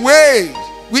on my way,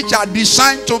 which are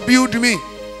designed to build me.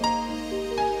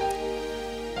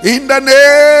 In the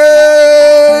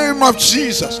name of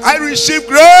Jesus, I receive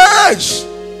grace.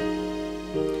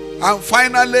 And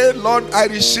finally, Lord, I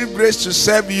receive grace to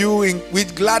serve you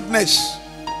with gladness.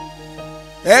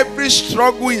 Every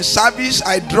struggle in service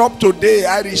I drop today,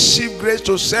 I receive grace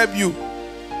to serve you.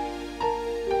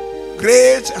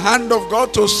 Great hand of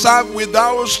God to serve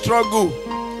without struggle,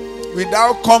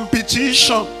 without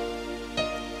competition.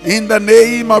 In the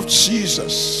name of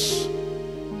Jesus.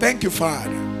 Thank you,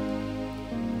 Father.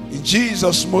 In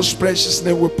Jesus' most precious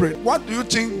name we pray. What do you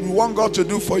think you want God to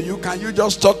do for you? Can you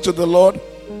just talk to the Lord?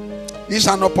 It's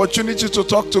an opportunity to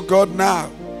talk to God now.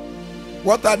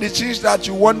 What are the things that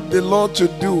you want the Lord to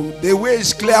do? The way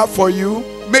is clear for you.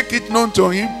 Make it known to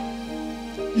Him.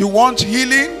 You want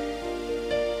healing?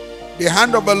 The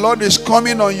hand of the Lord is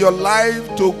coming on your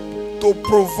life to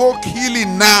provoke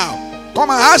healing now. Come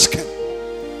and ask Him.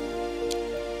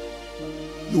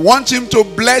 You want Him to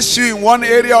bless you in one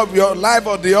area of your life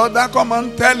or the other? Come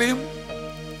and tell Him.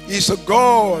 He's a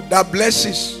God that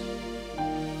blesses.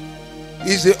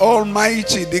 He's the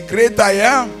Almighty, the great I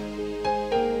am.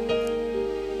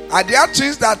 Are there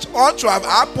things that ought to have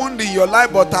happened in your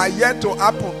life but are yet to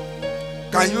happen?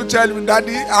 Can you tell Him,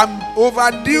 Daddy, I'm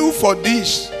overdue for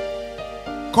this.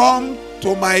 Come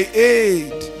to my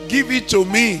aid. Give it to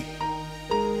me.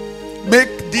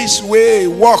 Make this way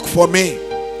work for me.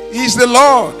 He's the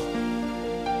Lord.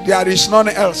 There is none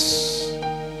else.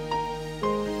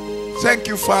 Thank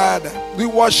you, Father. We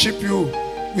worship you.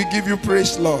 We give you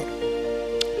praise, Lord.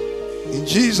 In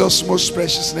Jesus' most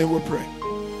precious name we pray.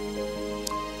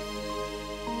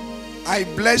 I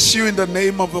bless you in the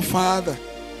name of the Father,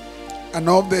 and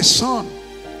of the Son,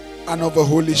 and of the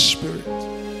Holy Spirit.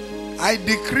 I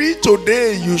decree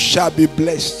today you shall be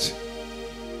blessed.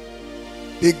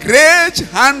 The great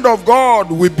hand of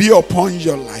God will be upon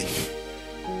your life.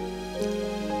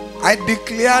 I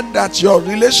declare that your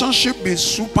relationship be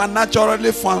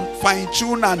supernaturally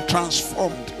fine-tuned and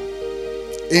transformed.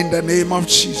 In the name of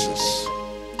Jesus.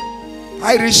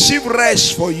 I receive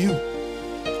rest for you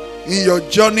in your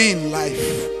journey in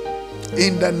life.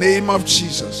 In the name of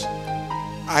Jesus.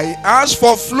 I ask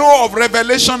for flow of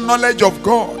revelation knowledge of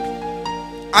God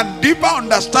and deeper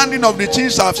understanding of the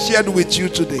things I've shared with you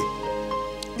today.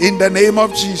 In the name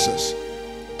of Jesus.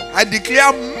 I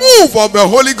declare move of the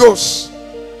Holy Ghost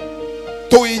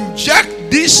to inject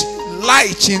this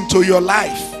light into your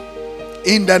life.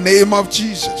 In the name of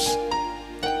Jesus.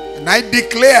 And I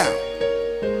declare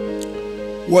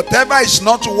whatever is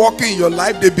not working in your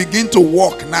life, they begin to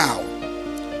work now.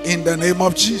 In the name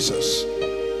of Jesus.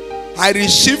 I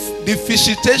receive the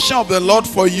visitation of the Lord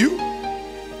for you.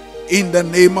 In the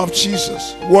name of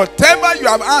Jesus. Whatever you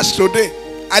have asked today,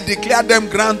 I declare them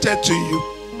granted to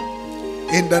you.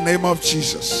 In the name of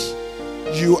Jesus.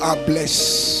 You are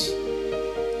blessed.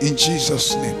 In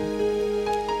Jesus' name.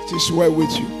 It is well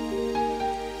with you.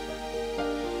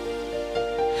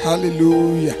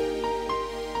 Hallelujah.